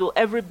secret to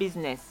every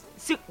business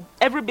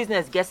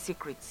gets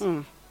secrets.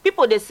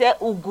 People they say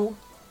ugu,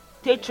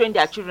 they train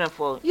their children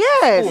for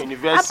yes.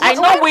 school. I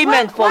know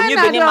women from New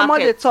Benin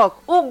market.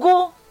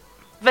 Ugu,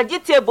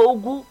 vegetable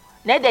ugu,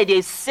 now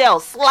they sell,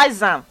 slice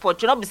them for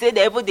children. Be say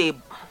they every day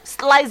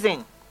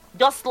slicing,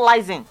 just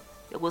slicing.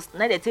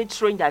 Now they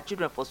train their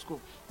children for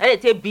school. Now they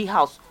take big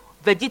house,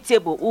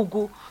 vegetable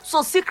ugu.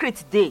 So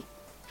secret day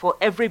for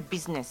every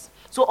business.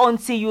 So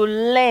until you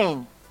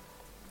learn.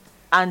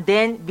 And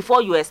then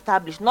before you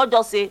establish, not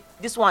just say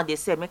this one they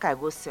sell, make I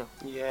go sell.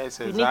 Yes,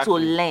 exactly. You need to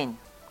learn.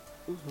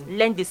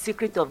 learn the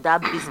secret of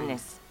that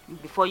business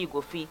before you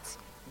go fit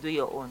do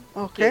your own.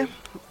 Okay.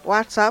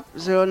 WhatsApp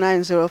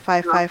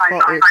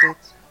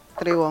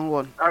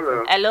 09055488311.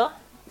 Hello.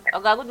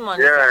 Okay, good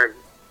morning. Yeah, Sir.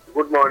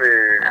 good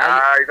morning.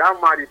 That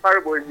man, the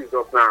parable is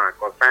of now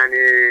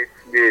concerning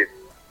this.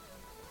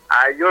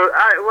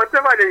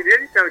 Whatever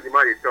any time the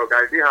man is talk,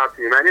 I dey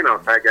happy. My name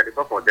is Tiger, the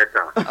top of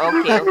data.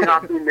 Okay.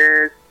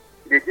 Happiness.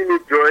 They give me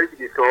joy.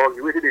 They talk.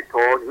 The way they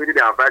talk. The way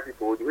they advise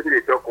people. The way they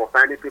talk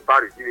concerning people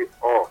receive it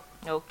all.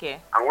 Okay.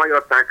 And when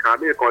your time can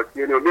may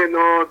continue, may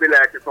not be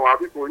like some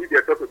people. If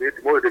they talk to them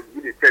tomorrow, they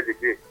give the check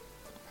again.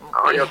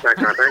 And when your time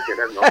can, thank you.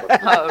 That's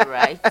not All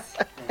right.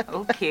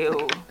 Okay.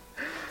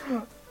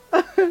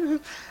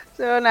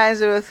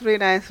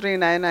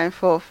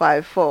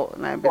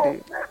 09039399454.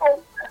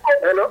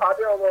 Hello,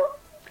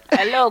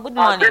 Hello. Good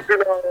morning.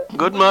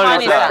 Good morning,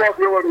 Good sir.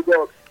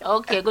 Hello.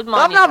 Okay. Good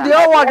morning. Governor of the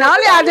whole world. Now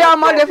only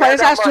Adeomo for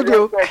inside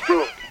studio.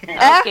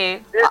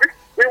 Okay.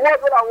 He was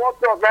when I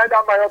walked up, man,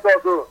 that my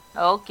also.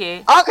 Okay.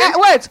 Okay,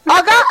 wait.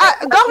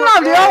 Governor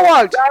of the whole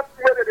world. That's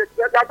where the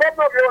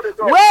governor of the world is.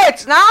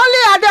 Wait. Now only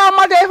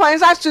Adeomo for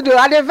inside studio.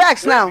 I dey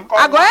vex now.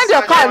 I go end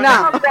your call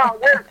now. Do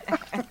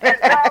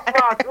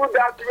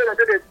that way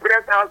they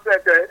press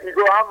handset. You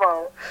go hammer.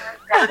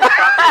 You go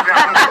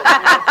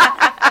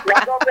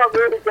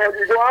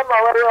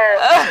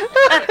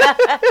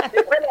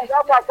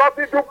hammer.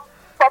 Do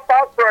papa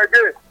so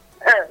again.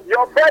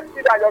 Your first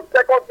thing and your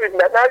second thing,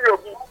 now you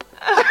be.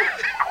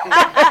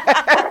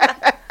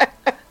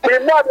 You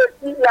know they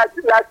see like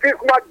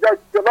Christmas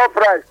jollof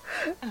rice.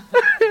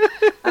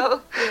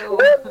 Okay. No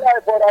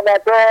life for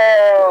another.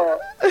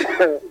 I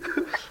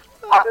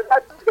would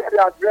like to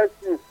address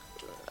you.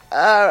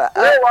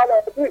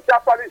 This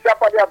sharply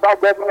about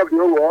government of the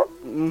whole world.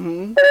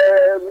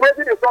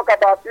 Maybe they talk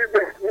about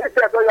business.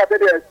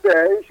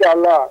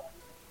 Inshallah.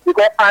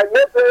 Because I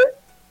know say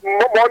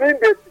money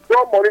they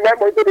don't money, my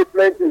money to be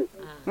plenty.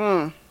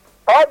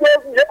 All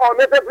those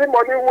unnecessary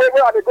money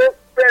where they go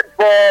spend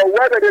for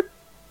where they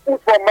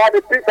put for money,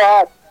 the people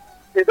out,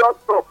 they don't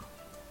stop.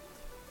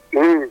 I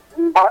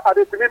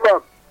dey believe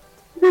am.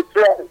 They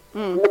try.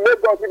 Make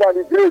God give am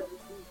the grace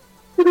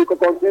to dey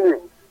continue.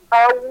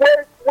 And when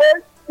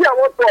see I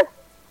want talk,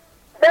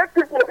 make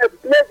people dey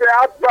play the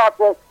advert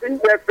for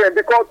CFM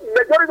because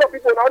majority of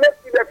people na only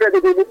CFM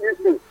dey lis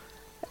ten.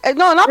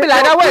 No, not be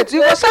like that. Wait,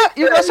 you go say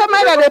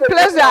make dem dey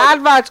place their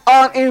advert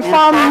on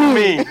Inform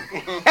Me,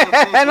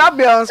 and not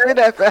be on Speed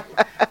FM.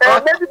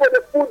 And make people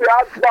dey put the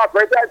advert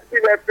for inside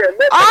CFM.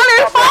 On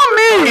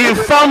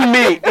Inform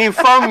Me.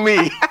 Inform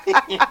me.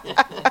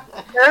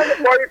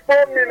 For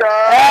Inform Me now.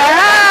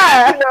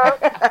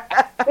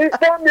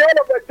 Inform Me all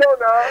of the show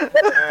now.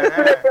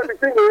 CFM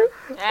is in there.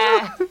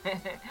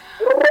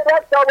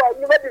 Robert Tower,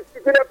 you make the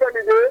CFM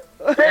in there.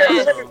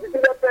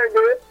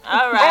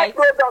 All right.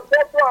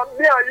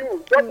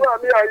 Me and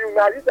you,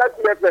 now you just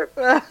CFM.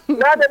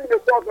 Now them dey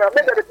talk now.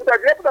 Make them put up.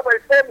 You put up for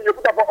Inform Me, you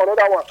put up for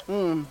another one.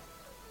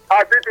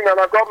 I think in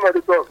our government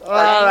to talk.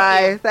 All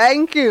right,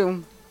 thank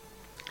you.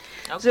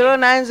 Okay.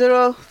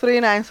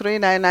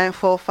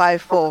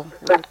 09039399454.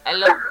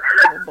 Hello.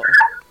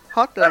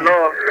 Hotline.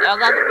 Hello.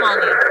 Okay, good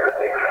morning.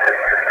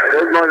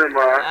 Good morning,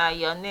 ma.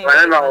 Your name. My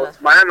name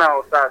is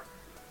Osas.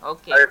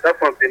 Okay. I talk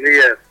from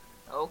Piniers.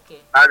 Okay.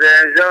 I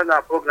enjoy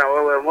the program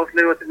well.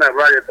 Mostly what my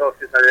brother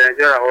talks is I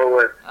enjoy it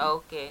well.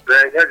 Okay.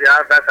 They enjoy the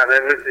advice and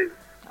everything.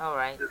 All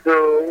right. So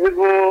we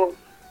go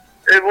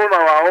even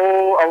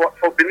our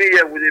for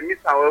Piniers we dey miss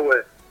our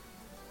well.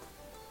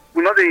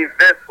 We not dey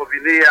invest for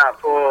Piniers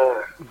at all.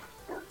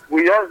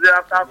 We just dey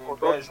after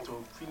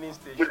production. We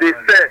dey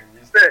sell.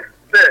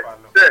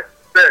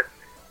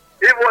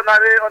 Even on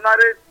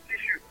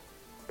tissue.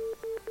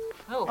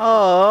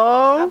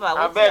 Oh.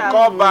 I beg,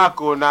 come back,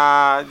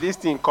 this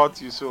thing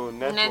caught you so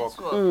network.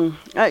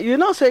 You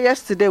know, say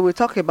yesterday we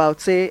talk about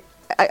say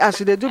as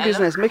you dey do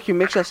business, make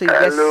sure say you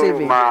get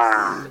savings.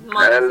 Ma. Good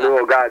morning,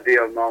 Hello, God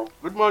damn, man.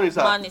 Good morning, Good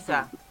sir. morning,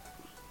 sir.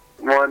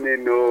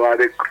 Morning, no. I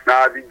dey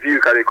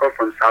Duke. I dey come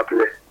from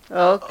Saple.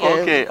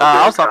 Okay.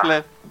 How's that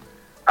play?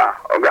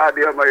 God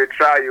damn, man, you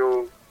try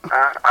you.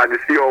 I dey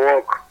see your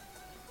work.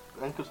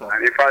 Thank you, sir.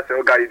 And in fact,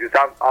 oh God, you just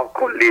have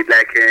colleague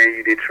like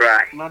you dey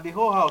try. Not the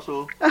whole house,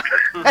 oh.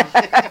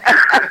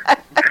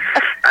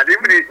 And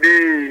even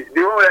the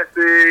one where I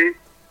say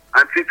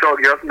and TikTok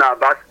just now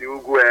about the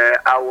Ugu,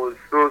 I was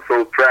so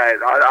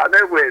surprised. I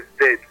never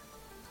expect.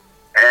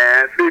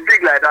 And so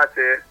big like that,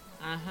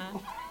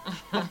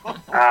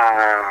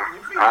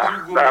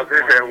 that's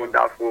very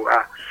wonderful.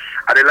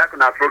 I dey like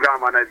on our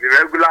program and I be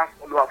regular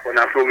follower for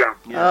our program.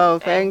 Oh,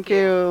 thank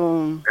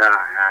you.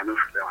 Yeah, no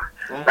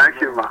problem.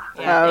 Thank you, ma.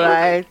 All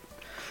right.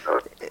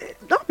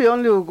 Don't be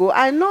only Ugo.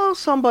 I know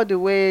somebody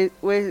where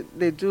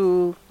they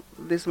do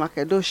this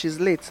market, though she's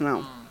late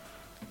now.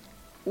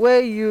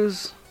 Where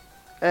use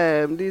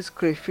this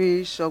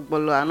crayfish,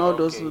 ogbolo, and all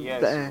those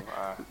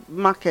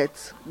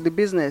markets, the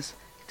business,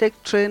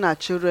 take train our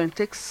children,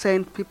 take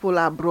send people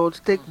abroad,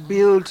 take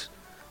build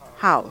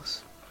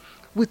house.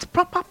 With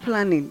proper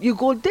planning, you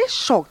go dey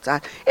shocked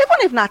at even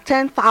if na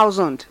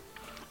 10,000,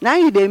 Now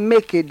you they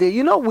make it.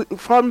 You know,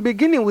 from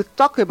beginning we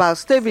talk about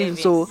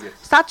savings. So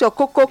start your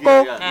cocoa.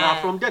 Now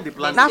from there the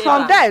planning. Now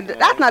from there,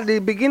 that's not the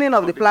beginning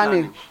of the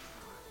planning.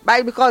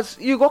 But because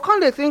you go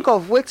come they think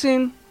of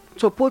waiting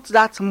to put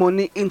that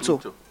money into.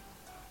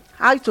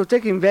 How to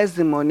take invest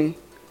the money.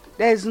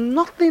 There is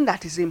nothing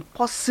that is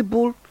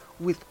impossible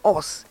with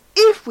us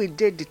if we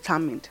did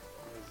determined.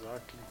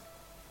 Exactly.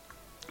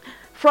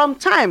 From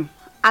time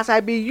as I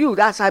be you,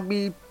 as I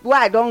be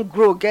where I don't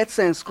grow, get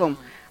sense come.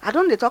 I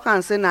don't dey talk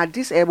and say na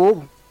this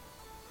ebo.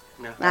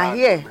 Na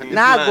here,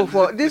 now I go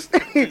for this.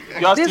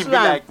 Just this be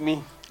like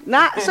me.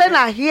 Now say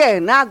na here,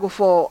 now I go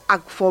for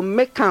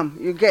make am.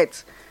 You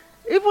get.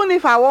 Even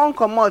if I won't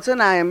come out, say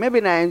na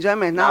maybe na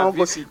enjoyment now.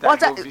 Say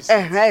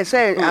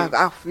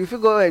if you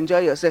go enjoy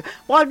yourself.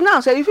 But now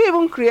say if you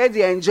even create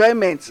the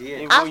enjoyment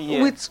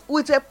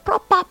with a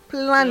proper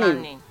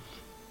planning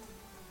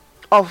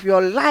of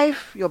your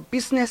life, your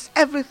business,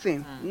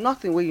 everything,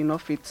 nothing where you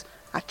not fit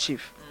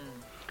achieve.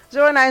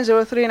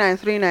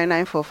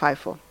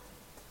 090393999454.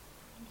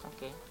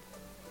 Okay.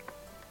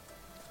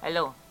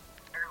 Hello.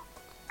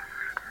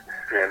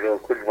 Hello,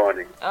 good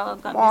morning. Oh,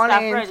 God, Morning.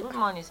 Mr. Fred, good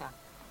morning, sir.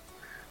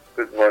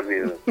 Good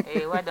morning.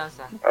 Hey, well done,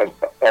 sir.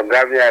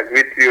 Ogami, I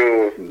greet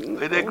you.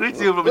 They greet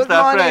you, Mr. Good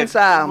morning, Fred.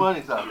 sir. Good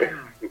morning, sir.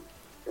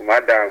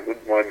 Madam,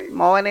 good morning.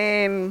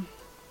 Morning.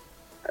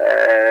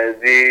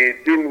 The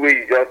thing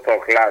we just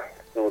talk last,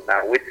 so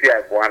now which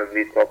I want to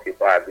really talk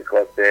about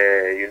because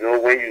you know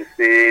when you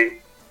say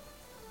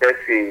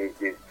person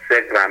the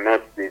set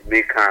granite they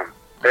make am,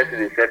 person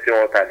the set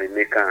water they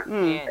make am,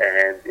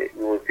 and you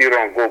will see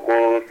wrong go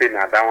say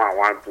na that one I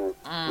want to.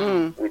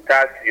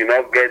 Without you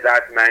not get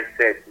that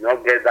mindset, you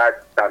not get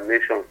that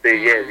determination. Say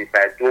yes, if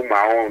I do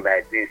my own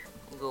like this,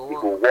 it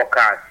will work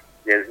out.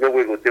 There's no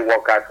way to say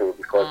work out so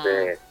because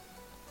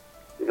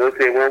you know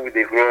say when we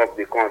they grow up,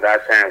 they come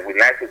that time we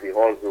like to be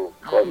hustle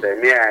because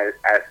me I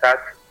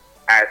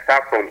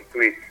start from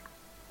street.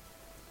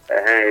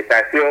 If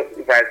I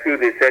feel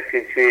the set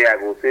chinchi, I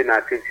go say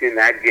na chinchi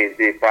na gain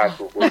day pass.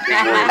 Go see go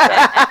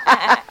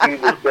inside. You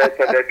go sell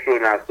toilet roll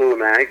na so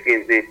na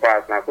gain day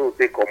pass. Na so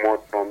take come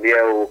out from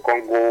here or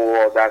come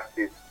go other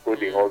states go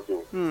the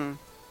hustle.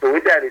 So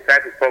which I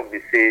decide to talk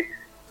be say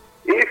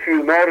if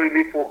you not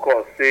really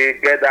focus, say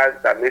get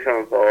that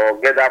determination or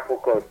get that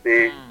focus,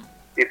 say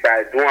if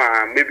I do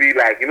maybe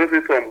like you know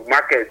say some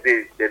market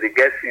days they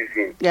get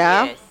season.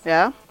 Yeah. Yes.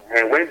 Yeah.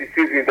 And when the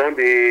season don't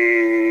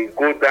they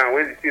go down,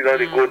 when the season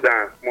they go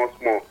down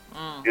small,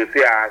 you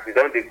say as you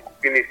don't they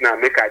finish now,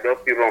 make I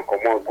just feel wrong,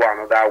 come on, go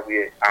another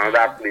way,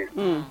 another place.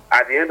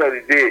 At the end of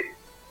the day,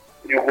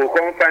 you go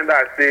come find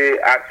out say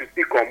as you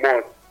still come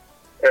out,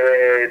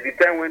 the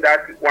time when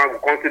that one will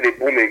come to the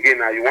boom again,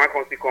 now you want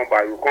to come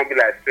back, you can't be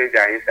like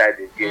stranger inside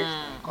again.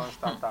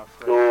 Constant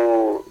afraid.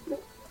 So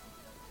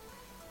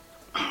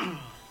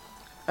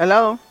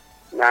Hello.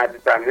 now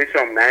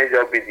determination now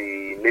just be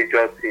the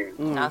major thing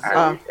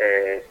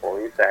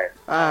for inside.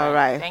 All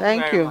right.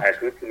 Thank you. I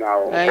do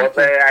now, Thank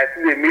but I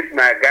still dey miss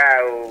my guy.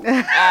 Oh.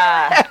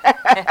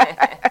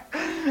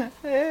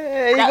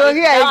 You go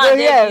here. You go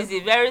here. Easy.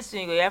 Very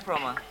soon you go hear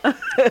from her.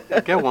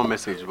 Get one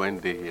message when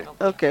they here.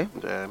 Okay.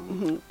 A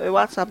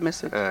WhatsApp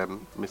message.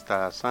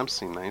 Mr.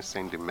 Samson, I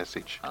send the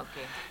message.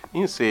 Okay.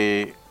 He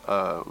say,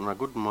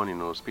 good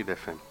morning, Speed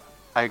FM.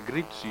 I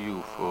greet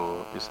you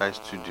for inside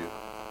studio.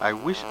 I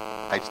wish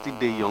I still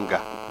day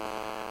younger.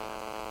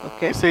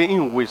 Okay. He say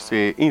in which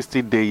say in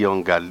still day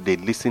younger, they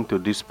listen to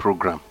this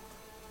program.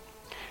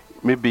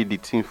 Maybe the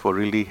thing for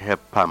really help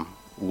him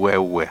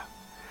well.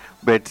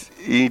 But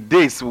in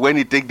days when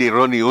he take the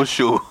run his own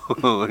show,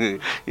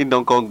 he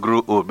don't come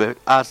grow old. But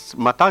as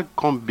matter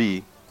can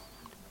be,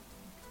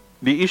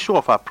 the issue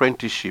of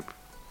apprenticeship,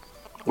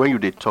 when you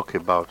they talk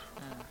about,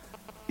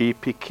 a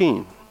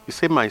Peking, he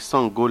say my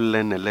son go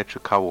learn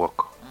electrical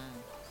work.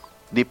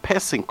 The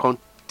person can't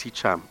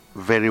teach him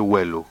very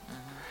well.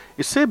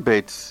 He say,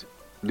 but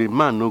the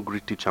man no agree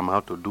teach him how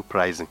to do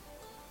pricing.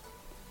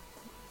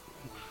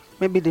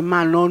 Maybe the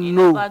man don't You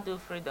know. never do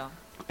freedom.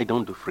 He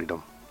don't do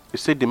freedom. He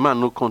say the man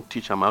no can't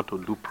teach him how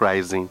to do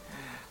pricing.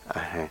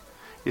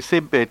 He say,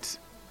 but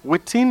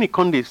within he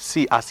can't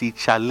see as he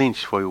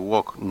challenge for a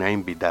work,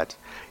 nine be that.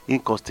 He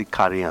can still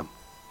carry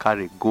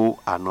go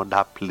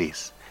another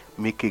place,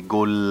 make it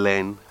go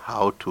learn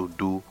how to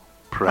do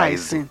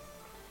pricing.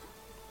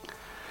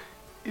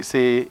 He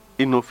say,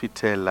 he no fit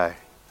tell lie.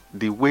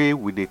 The way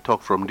we they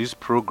talk from this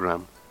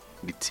program,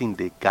 the thing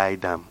they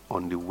guide them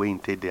on the way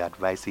into they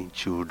advising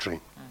children.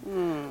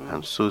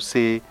 And so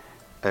say,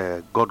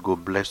 God go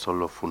bless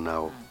all of you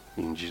now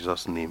in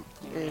Jesus' name.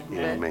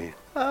 Amen.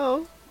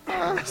 Oh.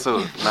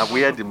 So now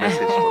we had the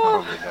message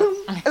for coming.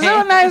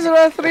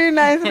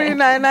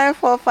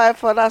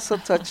 090393999454. That's so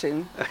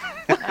touching.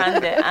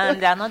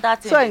 and another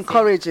thing. So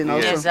encouraging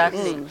also. Yes.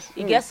 Exactly.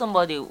 You get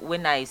somebody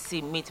when I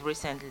meet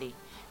recently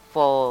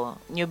for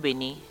New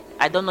Benin.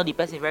 I don't know the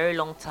person very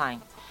long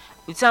time.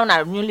 With someone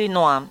I newly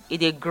know him,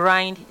 it's a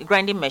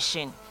grinding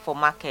machine for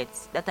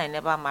markets that I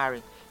never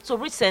married. So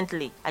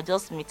recently I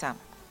just meet him.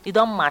 He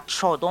don't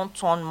mature, don't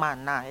turn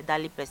man now,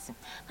 elderly person.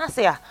 I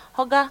say,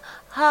 Oga,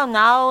 how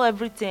now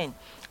everything?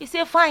 He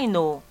say, fine,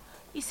 no.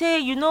 He say,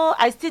 you know,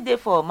 I still there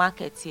for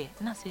market here.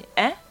 And I say,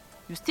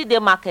 you still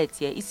there market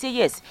here? He say,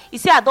 yes. He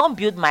say, I don't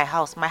build my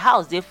house. My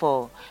house there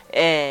for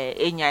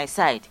Enya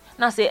side.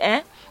 And I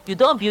say, you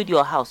don't build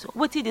your house.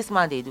 What did this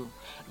man they do?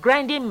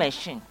 Grinding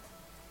machine.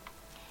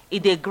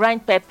 If they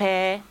grind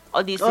pepper,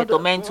 all these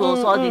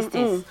tomatoes, all these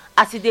things.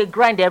 As they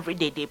grind every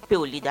day, they pay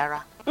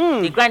Olidara.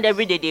 They grind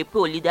every day, they pay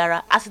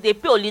Olidara. As they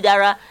pay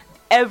Olidara,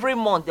 every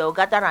month they will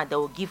gather and they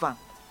will give him.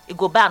 He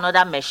go buy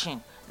another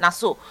machine. Now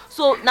so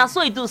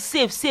he do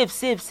save.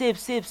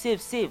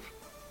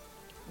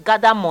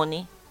 Gather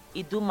money,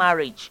 he do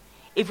marriage.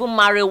 Even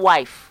marry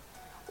wife.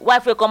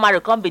 Wife will come marry,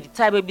 come be the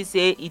type baby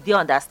say he dey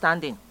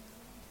understanding.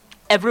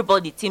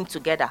 Everybody team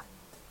together.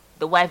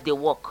 The wife they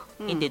work,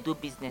 in they do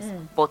business.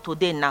 But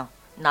today now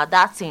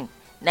that thing,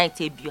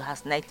 90 build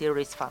has 90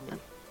 raise family.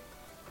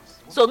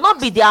 So not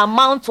be the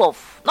amount you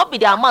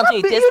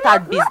take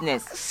start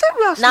business.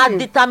 Seriously. Now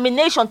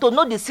determination to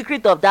know the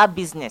secret of that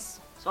business.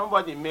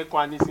 Somebody make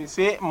one listen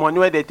say money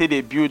where they take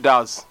they build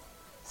house.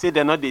 Say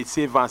they not they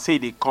save and say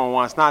they come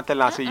once. Now tell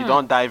them say you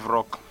don't dive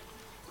rock.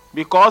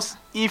 Because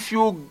if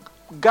you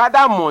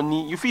gather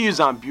money, you feel use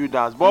and build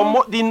house.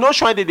 But the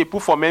notion that they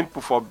put for men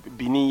put for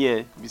Benin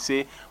here, we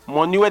say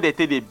money where they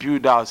take they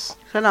build house.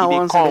 So now they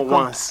once come they come.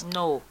 once.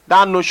 No.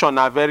 That notion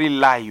are very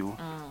lie you.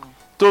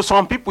 To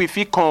some people if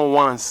it come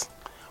once.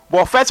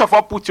 But first of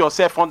all, put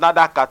yourself under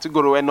that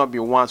category where not be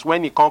once.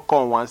 When it can't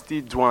come once, still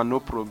do one, no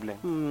problem.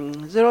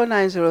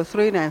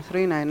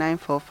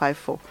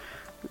 090393999454.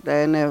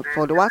 Then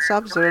for the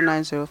WhatsApp,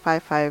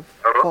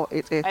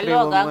 09055488311.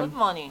 Hello, Oga, good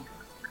morning.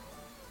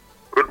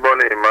 Good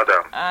morning,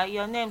 madam.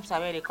 Your name, sir,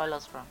 where they call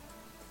us from?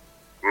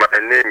 My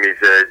name is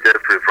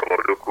Jeffrey from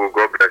Oluku.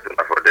 God bless you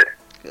for that.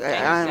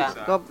 Thanks,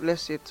 sir. God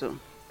bless you too.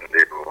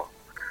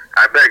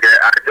 I beg,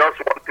 I just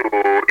want to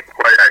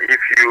inquire if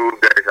you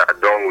guys are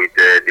done with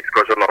the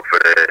discussion of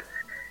the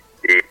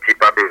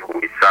cheaper people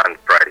with sand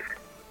price.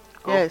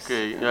 Yes.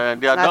 Okay,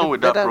 they are done with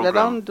that program. They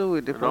don't do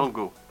with the They don't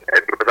program. go.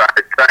 Because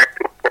I tried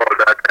to call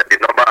that the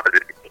number has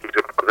been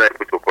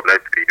able to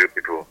connect to you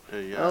people.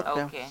 Yeah.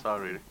 Okay.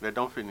 Sorry, they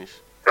don't finish.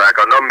 So I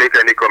cannot make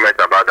any comment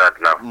about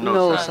that now. No,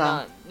 No, sir.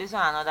 no, this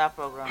one another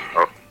program.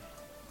 Oh,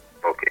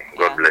 okay.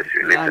 God Yeah. bless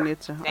you I later. need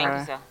to. Thank Alright.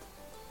 you, sir.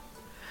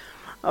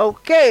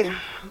 Okay,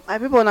 my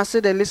people now say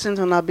they listen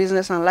to our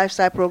business and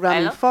lifestyle program.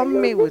 Hello?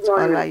 Inform me with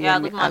Ola Yeah,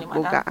 Yemi good morning,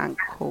 Agoga madam. and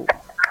Co.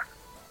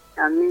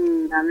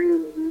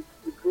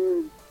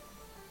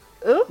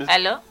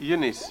 Hello?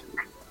 Eunice.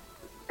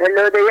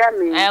 Hello, they hear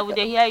me. We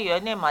dey hear your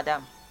name,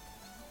 madam.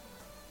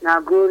 Now,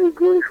 glory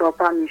for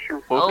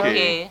permission.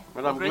 Okay.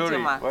 Madam Great Glory,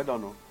 woman. well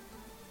done.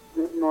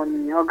 Good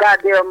morning. Oh, God,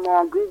 dear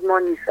mom. Good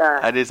morning, sir.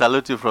 I dey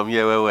salute you from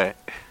here, where?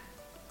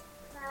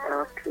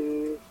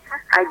 Okay.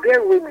 I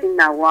get waiting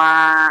now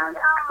one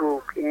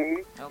talk, eh?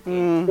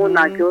 Okay.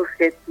 Una just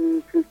help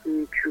me, take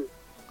me through.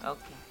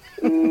 Okay.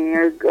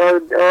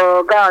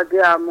 God,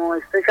 dear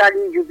mom,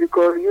 especially you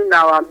because you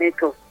now are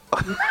mentor.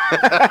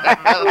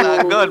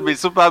 God be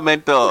super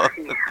mentor.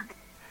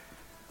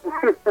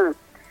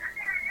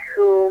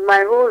 So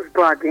my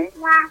husband,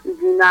 is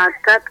in a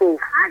type of,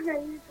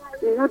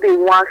 you know, the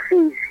one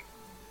phase.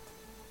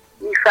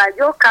 If I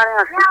just carry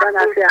a sister and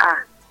I say,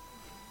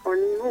 on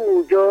you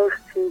will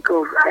just think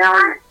of,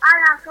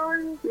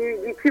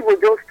 the people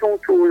just turn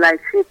to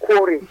like say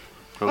quarrel.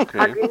 Okay.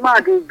 And the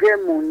man they get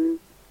money.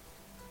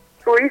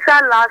 So it's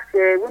a last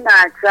year when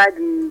I tried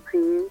the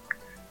thing.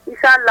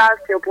 It's a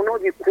last year for no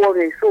the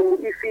quarrel. So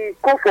if he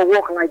go for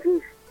work like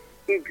this,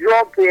 he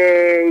drop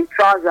a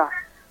trouser.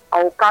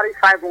 I will carry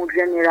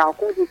 500 naira. I'll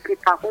come to keep.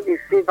 I'll come to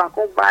save. I'll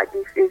come buy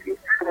this, save this.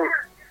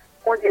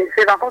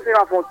 I'll come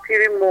save for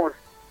 3 months.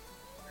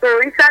 So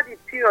inside the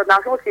period,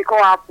 that's what it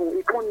can't happen.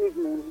 It can't need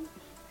money.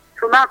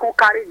 So now I can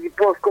carry the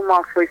boss, come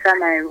out for inside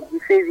the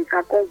savings.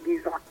 I can't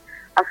give her.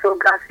 I saw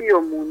I see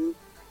your money.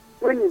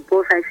 When the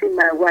boss, I see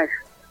my wife.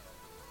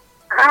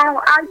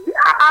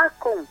 I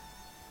come.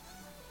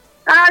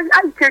 I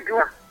take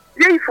you.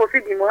 Yeah, you foresee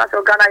the money.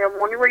 So Ghana, your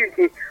money when you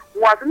say, as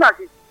soon as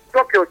you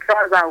drop your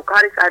trousers, I will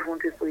carry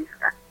 500 for you.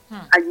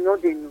 And you know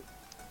they know.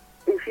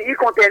 If you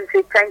come tell them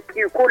say thank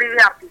you, call really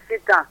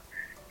appreciate that.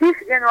 This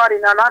January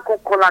now I can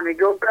call them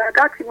again.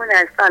 That's when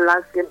I start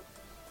last year.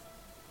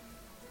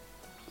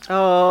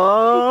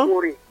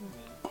 Oh.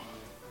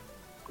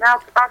 Now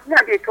as me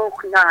they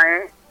talk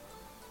now,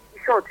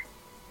 short.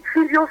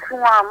 Serious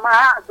one, my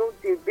heart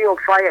don't they on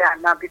fire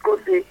now because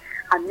they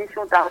are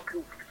nation that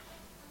too.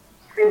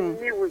 Say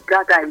me we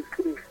gather in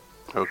case.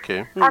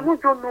 Okay. I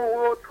don't know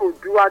what to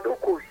do. I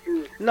don't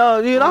confuse. No,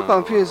 you're not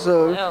confused,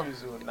 so. Oh,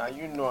 Now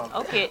you know.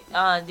 okay.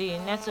 The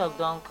network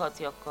don't cut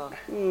your call.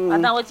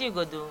 Madam, what you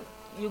go do?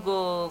 You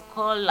go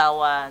call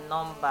our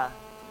number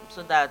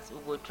so that we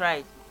will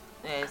try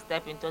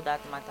step into that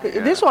matter.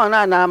 This one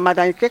now,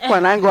 madam, you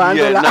one and go and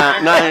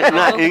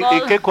Yeah, Go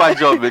it take one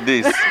job with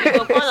this. You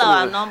go call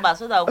our number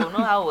so that we will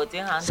know how we take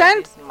handle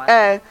send this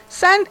matter.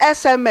 send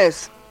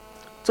SMS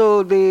to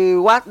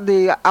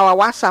our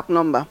WhatsApp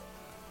number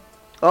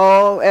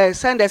or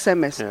send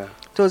SMS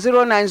to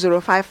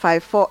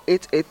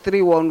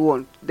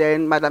 09055488311.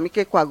 Then Madam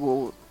Ikekwa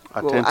go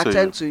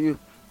attend to you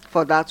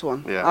for that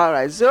one. Yeah. All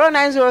right.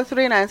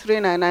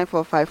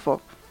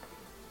 09039399454.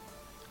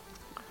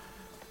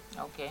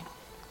 Okay.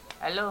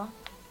 Hello.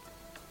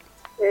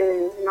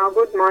 Now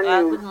good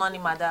morning. Good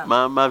morning, madam.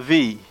 Mama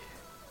V.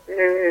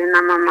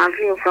 Na Mama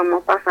V from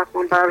Opasa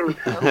Komba Road.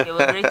 Okay,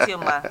 we greet you,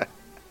 ma.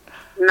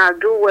 Na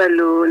do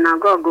well, na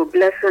God go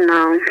bless you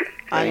now.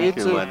 And you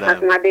too.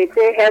 As na they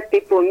say, help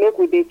people make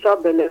we dey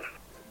chop belle.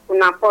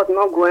 Una pot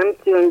no go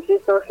empty in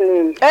Jesus'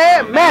 name.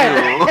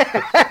 Amen.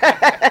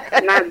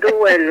 Na do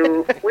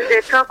well. We dey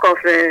talk of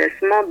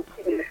small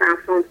business and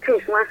some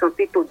things when some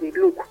people dey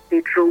look, they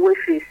throw away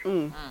face.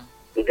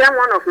 E get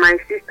one of my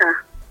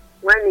sister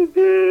when he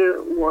dey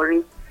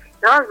worry.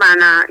 The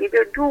husband he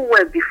dey do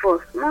well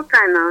before. Small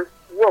time now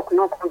work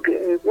no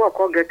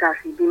get as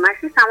e be. My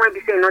sister when be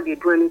say no dey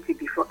do anything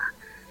before.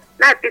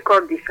 Now I pick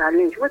up the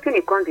challenge. Wetin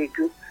e come dey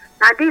do?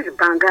 Na this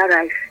banga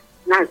rice.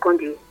 Now I come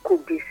dey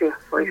cook this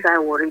for inside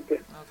worry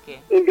there. Okay.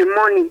 In the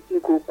morning he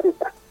go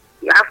cook.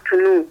 The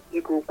afternoon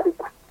he go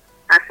cook.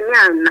 As me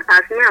and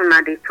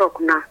na dey talk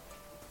now.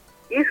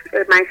 If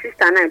my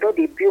sister now don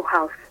dey build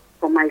house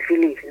for my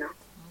village now.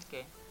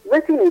 Okay.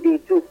 Wetin e dey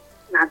do?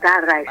 Na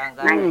that rice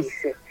Banga na rice. dey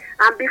sell.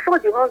 And before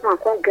the husband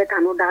come get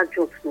another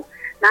job so.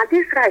 Now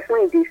this rice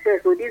when they sell,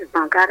 so this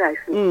banga rice,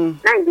 now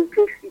they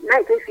take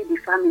feed the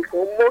family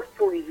for almost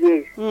 2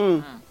 years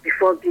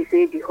before they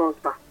say the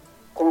husband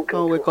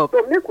Can't wake up.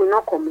 So make we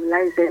not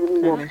communalize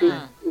anyone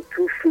it's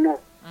too small.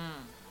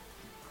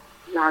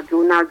 Now do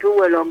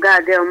well, oh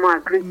God, they'll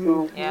agree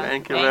to. Yeah.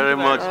 Thank you very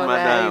much, All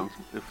madam.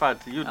 In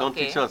fact, you don't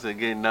Okay. teach us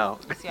again now.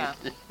 Yeah.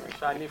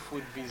 Especially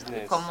food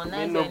business.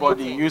 Commonize Make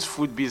nobody anything. use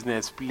food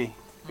business play.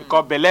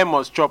 Because belle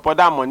must chop,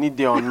 other money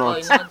they or Oh,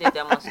 not. you know they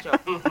demonstrate.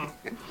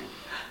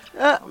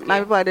 My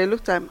people, they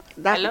look time.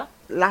 That Hello?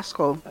 last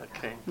call.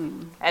 Okay.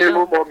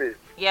 Hello. mommy.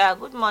 Yeah,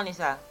 good morning,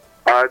 sir.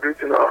 Greet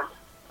you now.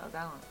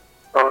 Okay.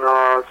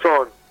 On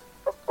son.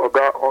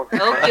 Oga on.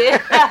 Okay.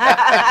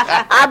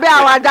 I be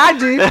our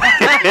daddy.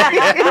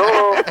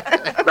 No,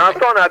 now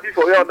son I be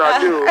for you now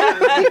too.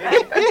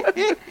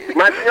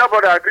 My senior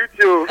brother greet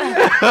you.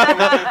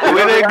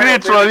 We dey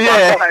greet from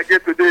here. I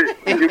get today.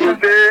 You will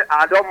say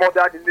I don't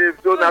murder the name,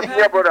 so now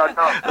senior brother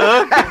now.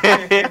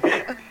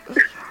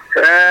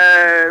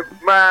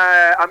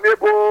 My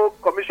amiable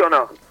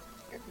commissioner.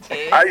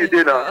 Okay. How you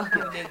doing now?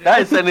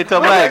 That is Senator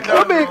Mike.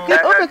 Obi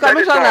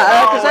commissioner,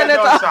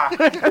 senator.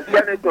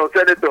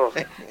 Senator.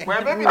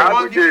 Well, maybe How they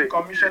won't good give day? you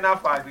commissioner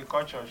for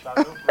agriculture, shall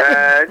we?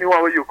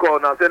 Anyone where you call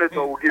now,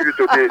 senator will give you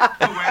today.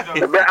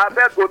 But I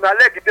bet go now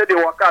leg it the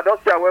waka.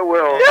 Don't say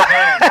well.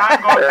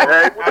 Thank God.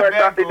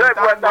 He don't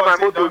even enter my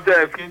motor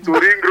self to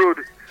Ring Road.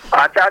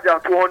 I charge am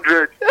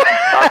 200.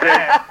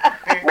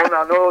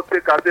 Mona no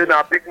take a day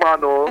na big man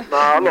no.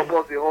 Now all of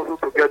us dey hustle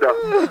together.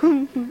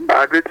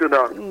 I agree to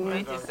now.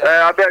 Great,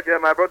 sir. I beg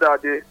my brother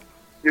Ade,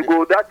 you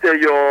go that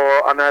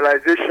your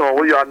analyzation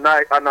where you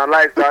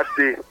analyze that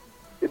day.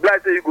 It's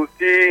like say you go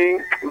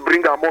still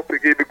bring am up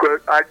again because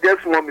I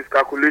guess one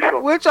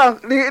miscalculation. Which one?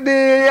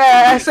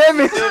 The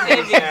savings.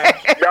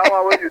 That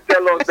one when you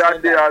tell us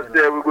that day as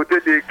we go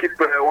take dey keep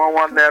 1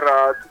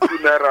 naira, 2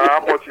 naira, how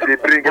much they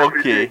bring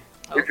every day. Okay.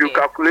 If you Okay.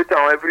 calculate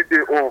on every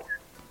day,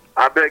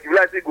 I beg you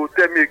like say go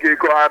tell me again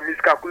because I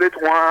miscalculate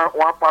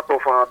one part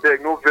of I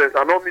beg no verse.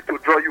 I don't mean to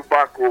draw you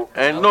back. No.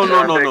 I beg,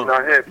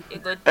 na help. You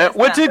go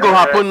What test go am.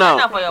 happen Send am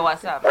now? for your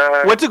WhatsApp.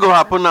 What go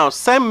happen now?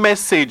 Send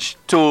message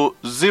to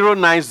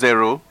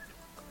 090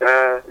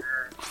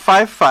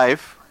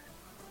 55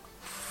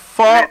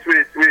 4.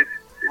 Wait.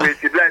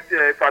 If like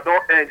say if I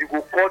don't end, you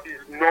go call this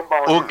number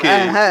on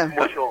Okay.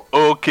 motion.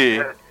 Okay.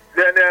 Then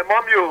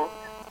mommy,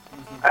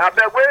 I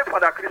beg wait for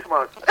the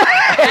Christmas.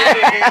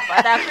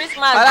 Father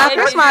Christmas. Father dey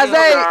Christmas,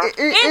 busy.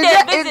 he He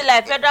dey busy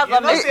like federal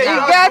government he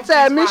now. get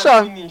a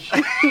mission.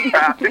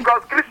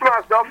 Because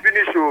Christmas don't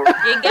finish. He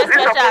get This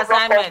special suppose not come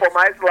assignment. from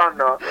Iceland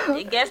now.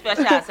 He get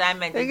special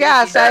assignment. He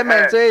get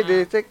assignment wey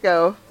they take care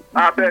of.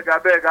 I beg, I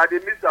dey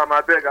miss am.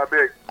 I beg.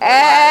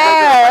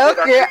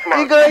 Okay.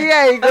 He go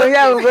here. We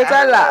go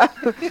tell her. I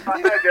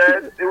beg,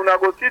 una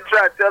go still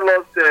try tell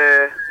us,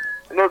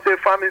 say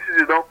farming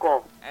season don't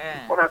come.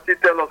 Una still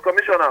tell us,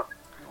 Commissioner.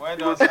 Well You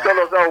go done, still sir. tell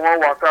us how we want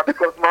water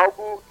because my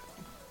uncle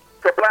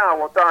supply our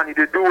water and he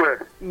dey do well.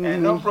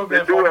 No They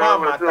problem. do For well.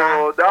 farm So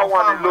matter, that for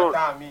one farm alone,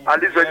 matter, me, at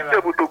least yeah.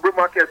 vegetable to go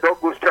market don't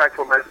go strike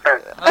for my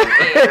side.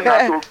 Okay. Na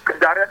to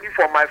directly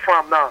from my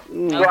farm now.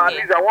 So at Okay.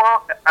 least I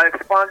want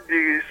expand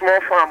the small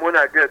farm when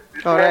I get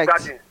the small Correct.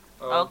 garden.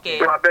 Okay.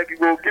 So I beg you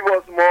go give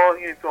us more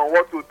hints on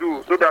what to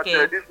do so that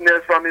Okay. this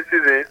next farming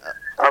season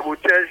I will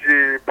change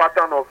the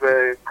pattern of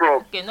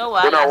crop. Okay, no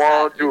When I wahala,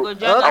 want sir. You to. go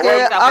join us Okay.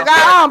 later for Oga,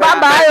 class.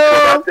 bye-bye, So oh.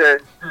 that,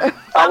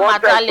 I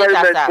want to matter later,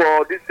 experiment sir. for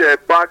this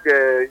bag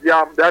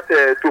yam that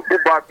to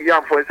put back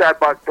yam for inside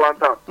bag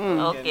planter.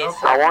 Okay, no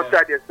sir. I want to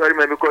try the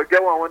experiment because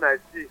get one when I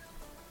see,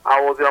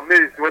 I was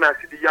amazed when I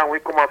see the yam when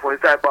come out from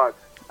inside bag.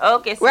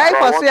 Okay, sir. Where So you I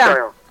for want see am?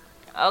 try am.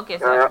 Okay,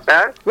 sir.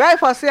 Where you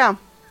for see am?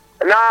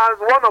 Now,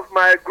 one of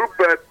my group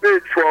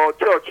page for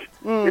church.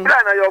 It's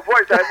like now your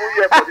voice, I move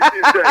here for the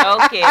thing.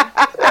 Okay.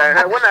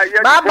 When I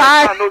hear the voice, I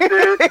know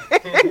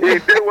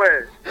they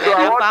well. So I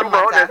want to do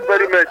my own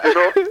experiment,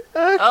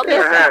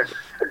 Okay.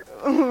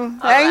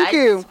 Thank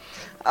you.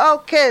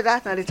 Okay,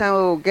 that's not the time we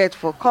will get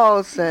for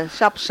calls.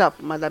 Sharp,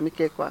 Madam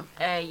Ikekwa.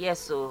 Yes,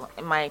 so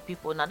my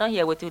people, now don't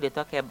hear what they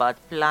talk about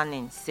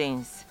planning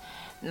since.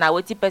 Now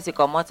what person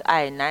come out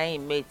I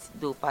nine mates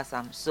do pass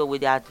am. So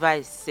with the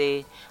advice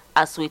say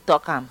as we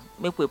talk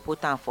make we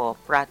put am for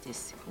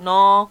practice.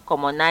 No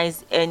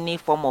commonize any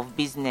form of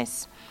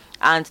business.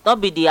 And not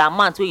be the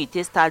amount where you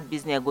take start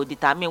business go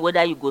determine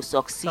whether you go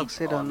succeed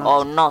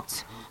or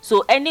not.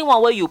 So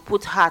anyone where you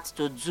put heart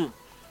to do,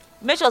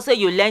 make sure say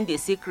you learn the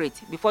secret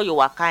before you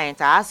waka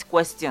enter. Ask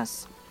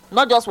questions,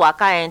 not just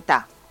waka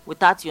enter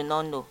without you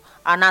not know.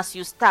 And as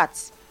you start,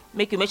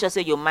 make sure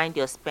say you mind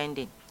your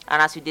spending. And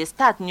as you dey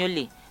start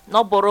newly,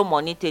 not borrow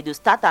money till you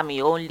start am in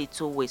your own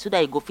little way so that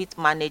you go fit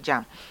manage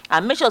am.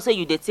 And make sure say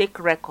you dey take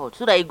record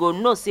so that you go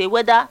know say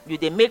whether you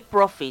dey make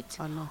profit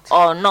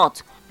or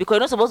not. Because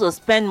you're not supposed to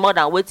spend more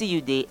than wetin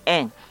you dey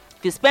earn.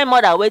 If you spend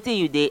more than wetin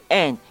you dey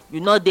earn, you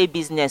no dey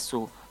business.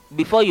 So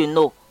before you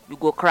know, you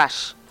go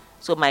crash.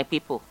 So my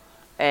people,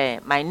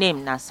 my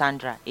name na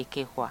Sandra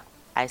Ekehua.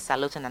 I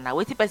salute una. Na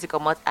wetin person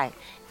comot eye,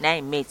 na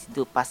im mate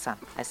do pass am.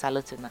 I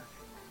salute una.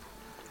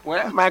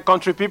 Well, my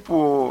country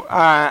people,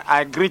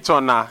 I greet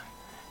honor.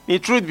 The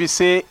truth be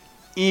say,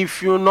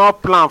 if you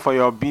not plan for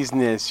your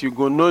business, you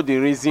go know the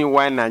reason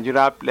why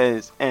Nigeria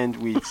plans end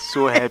with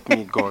 "So help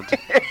me God."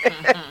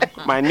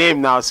 My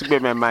name now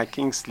Sibemema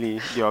Kingsley,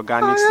 the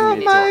organic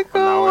senator.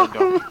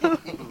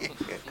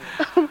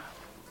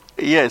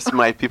 Yes,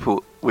 my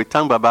people, we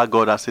thank Baba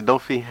God as he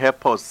don't feel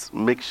help us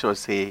make sure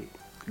say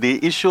the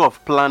issue of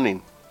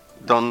planning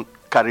don't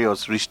carry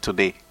us reach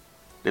today,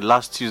 the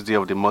last Tuesday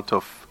of the month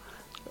of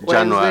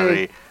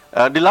January,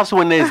 the last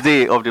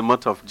Wednesday of the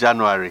month of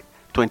January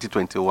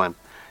 2021.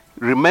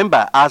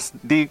 Remember, as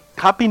the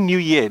Happy New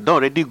Year don't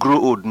already grow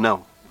old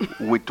now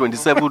with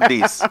 27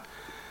 days.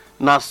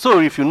 Now, so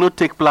if you not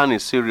take planning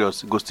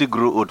serious, it go still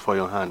grow old for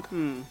your hand.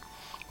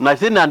 Now, I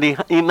think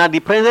in the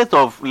presence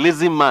of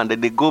lazy man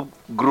that they go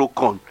grow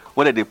corn,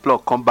 when they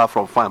pluck, come back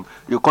from farm,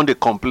 you can't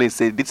complain,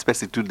 say this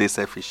person too they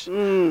selfish.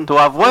 To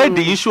avoid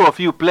the issue of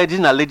you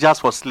pledging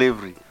allegiance for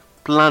slavery,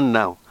 plan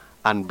now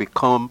and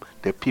become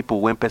the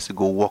people when person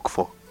go work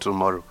for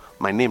tomorrow.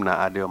 My name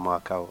na Adeo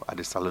Moakao at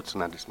the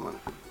Salutuna this morning.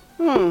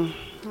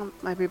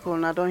 My people,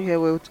 now don't hear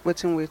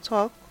waiting we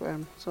talk.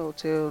 So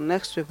till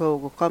next week we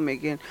will come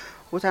again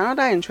with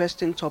another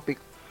interesting topic.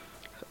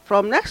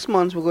 From next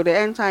month we're going to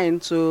enter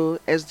into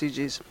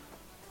SDGs.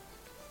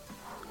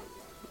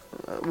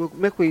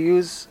 We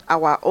use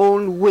our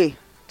own way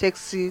to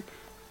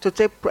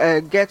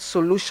get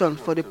solution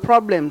for the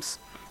problems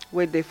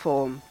where they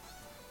for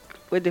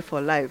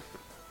life.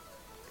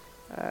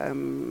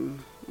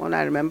 When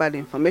I remember the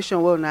information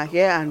we wanna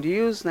hear and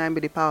use, now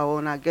be the power we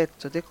wanna get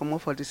to take more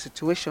for the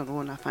situation we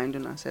wanna find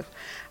on ourselves.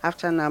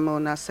 After now, we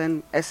wanna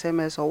send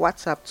SMS or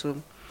WhatsApp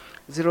to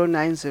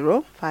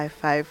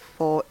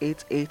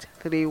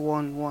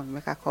 090-55488-311.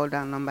 Make a call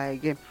that number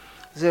again.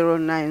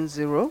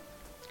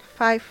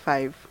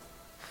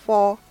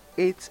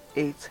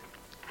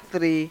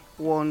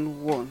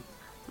 090-55488-311.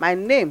 My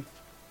name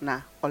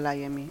na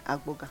Olayemi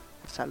Agboga.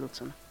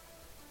 Salutuna.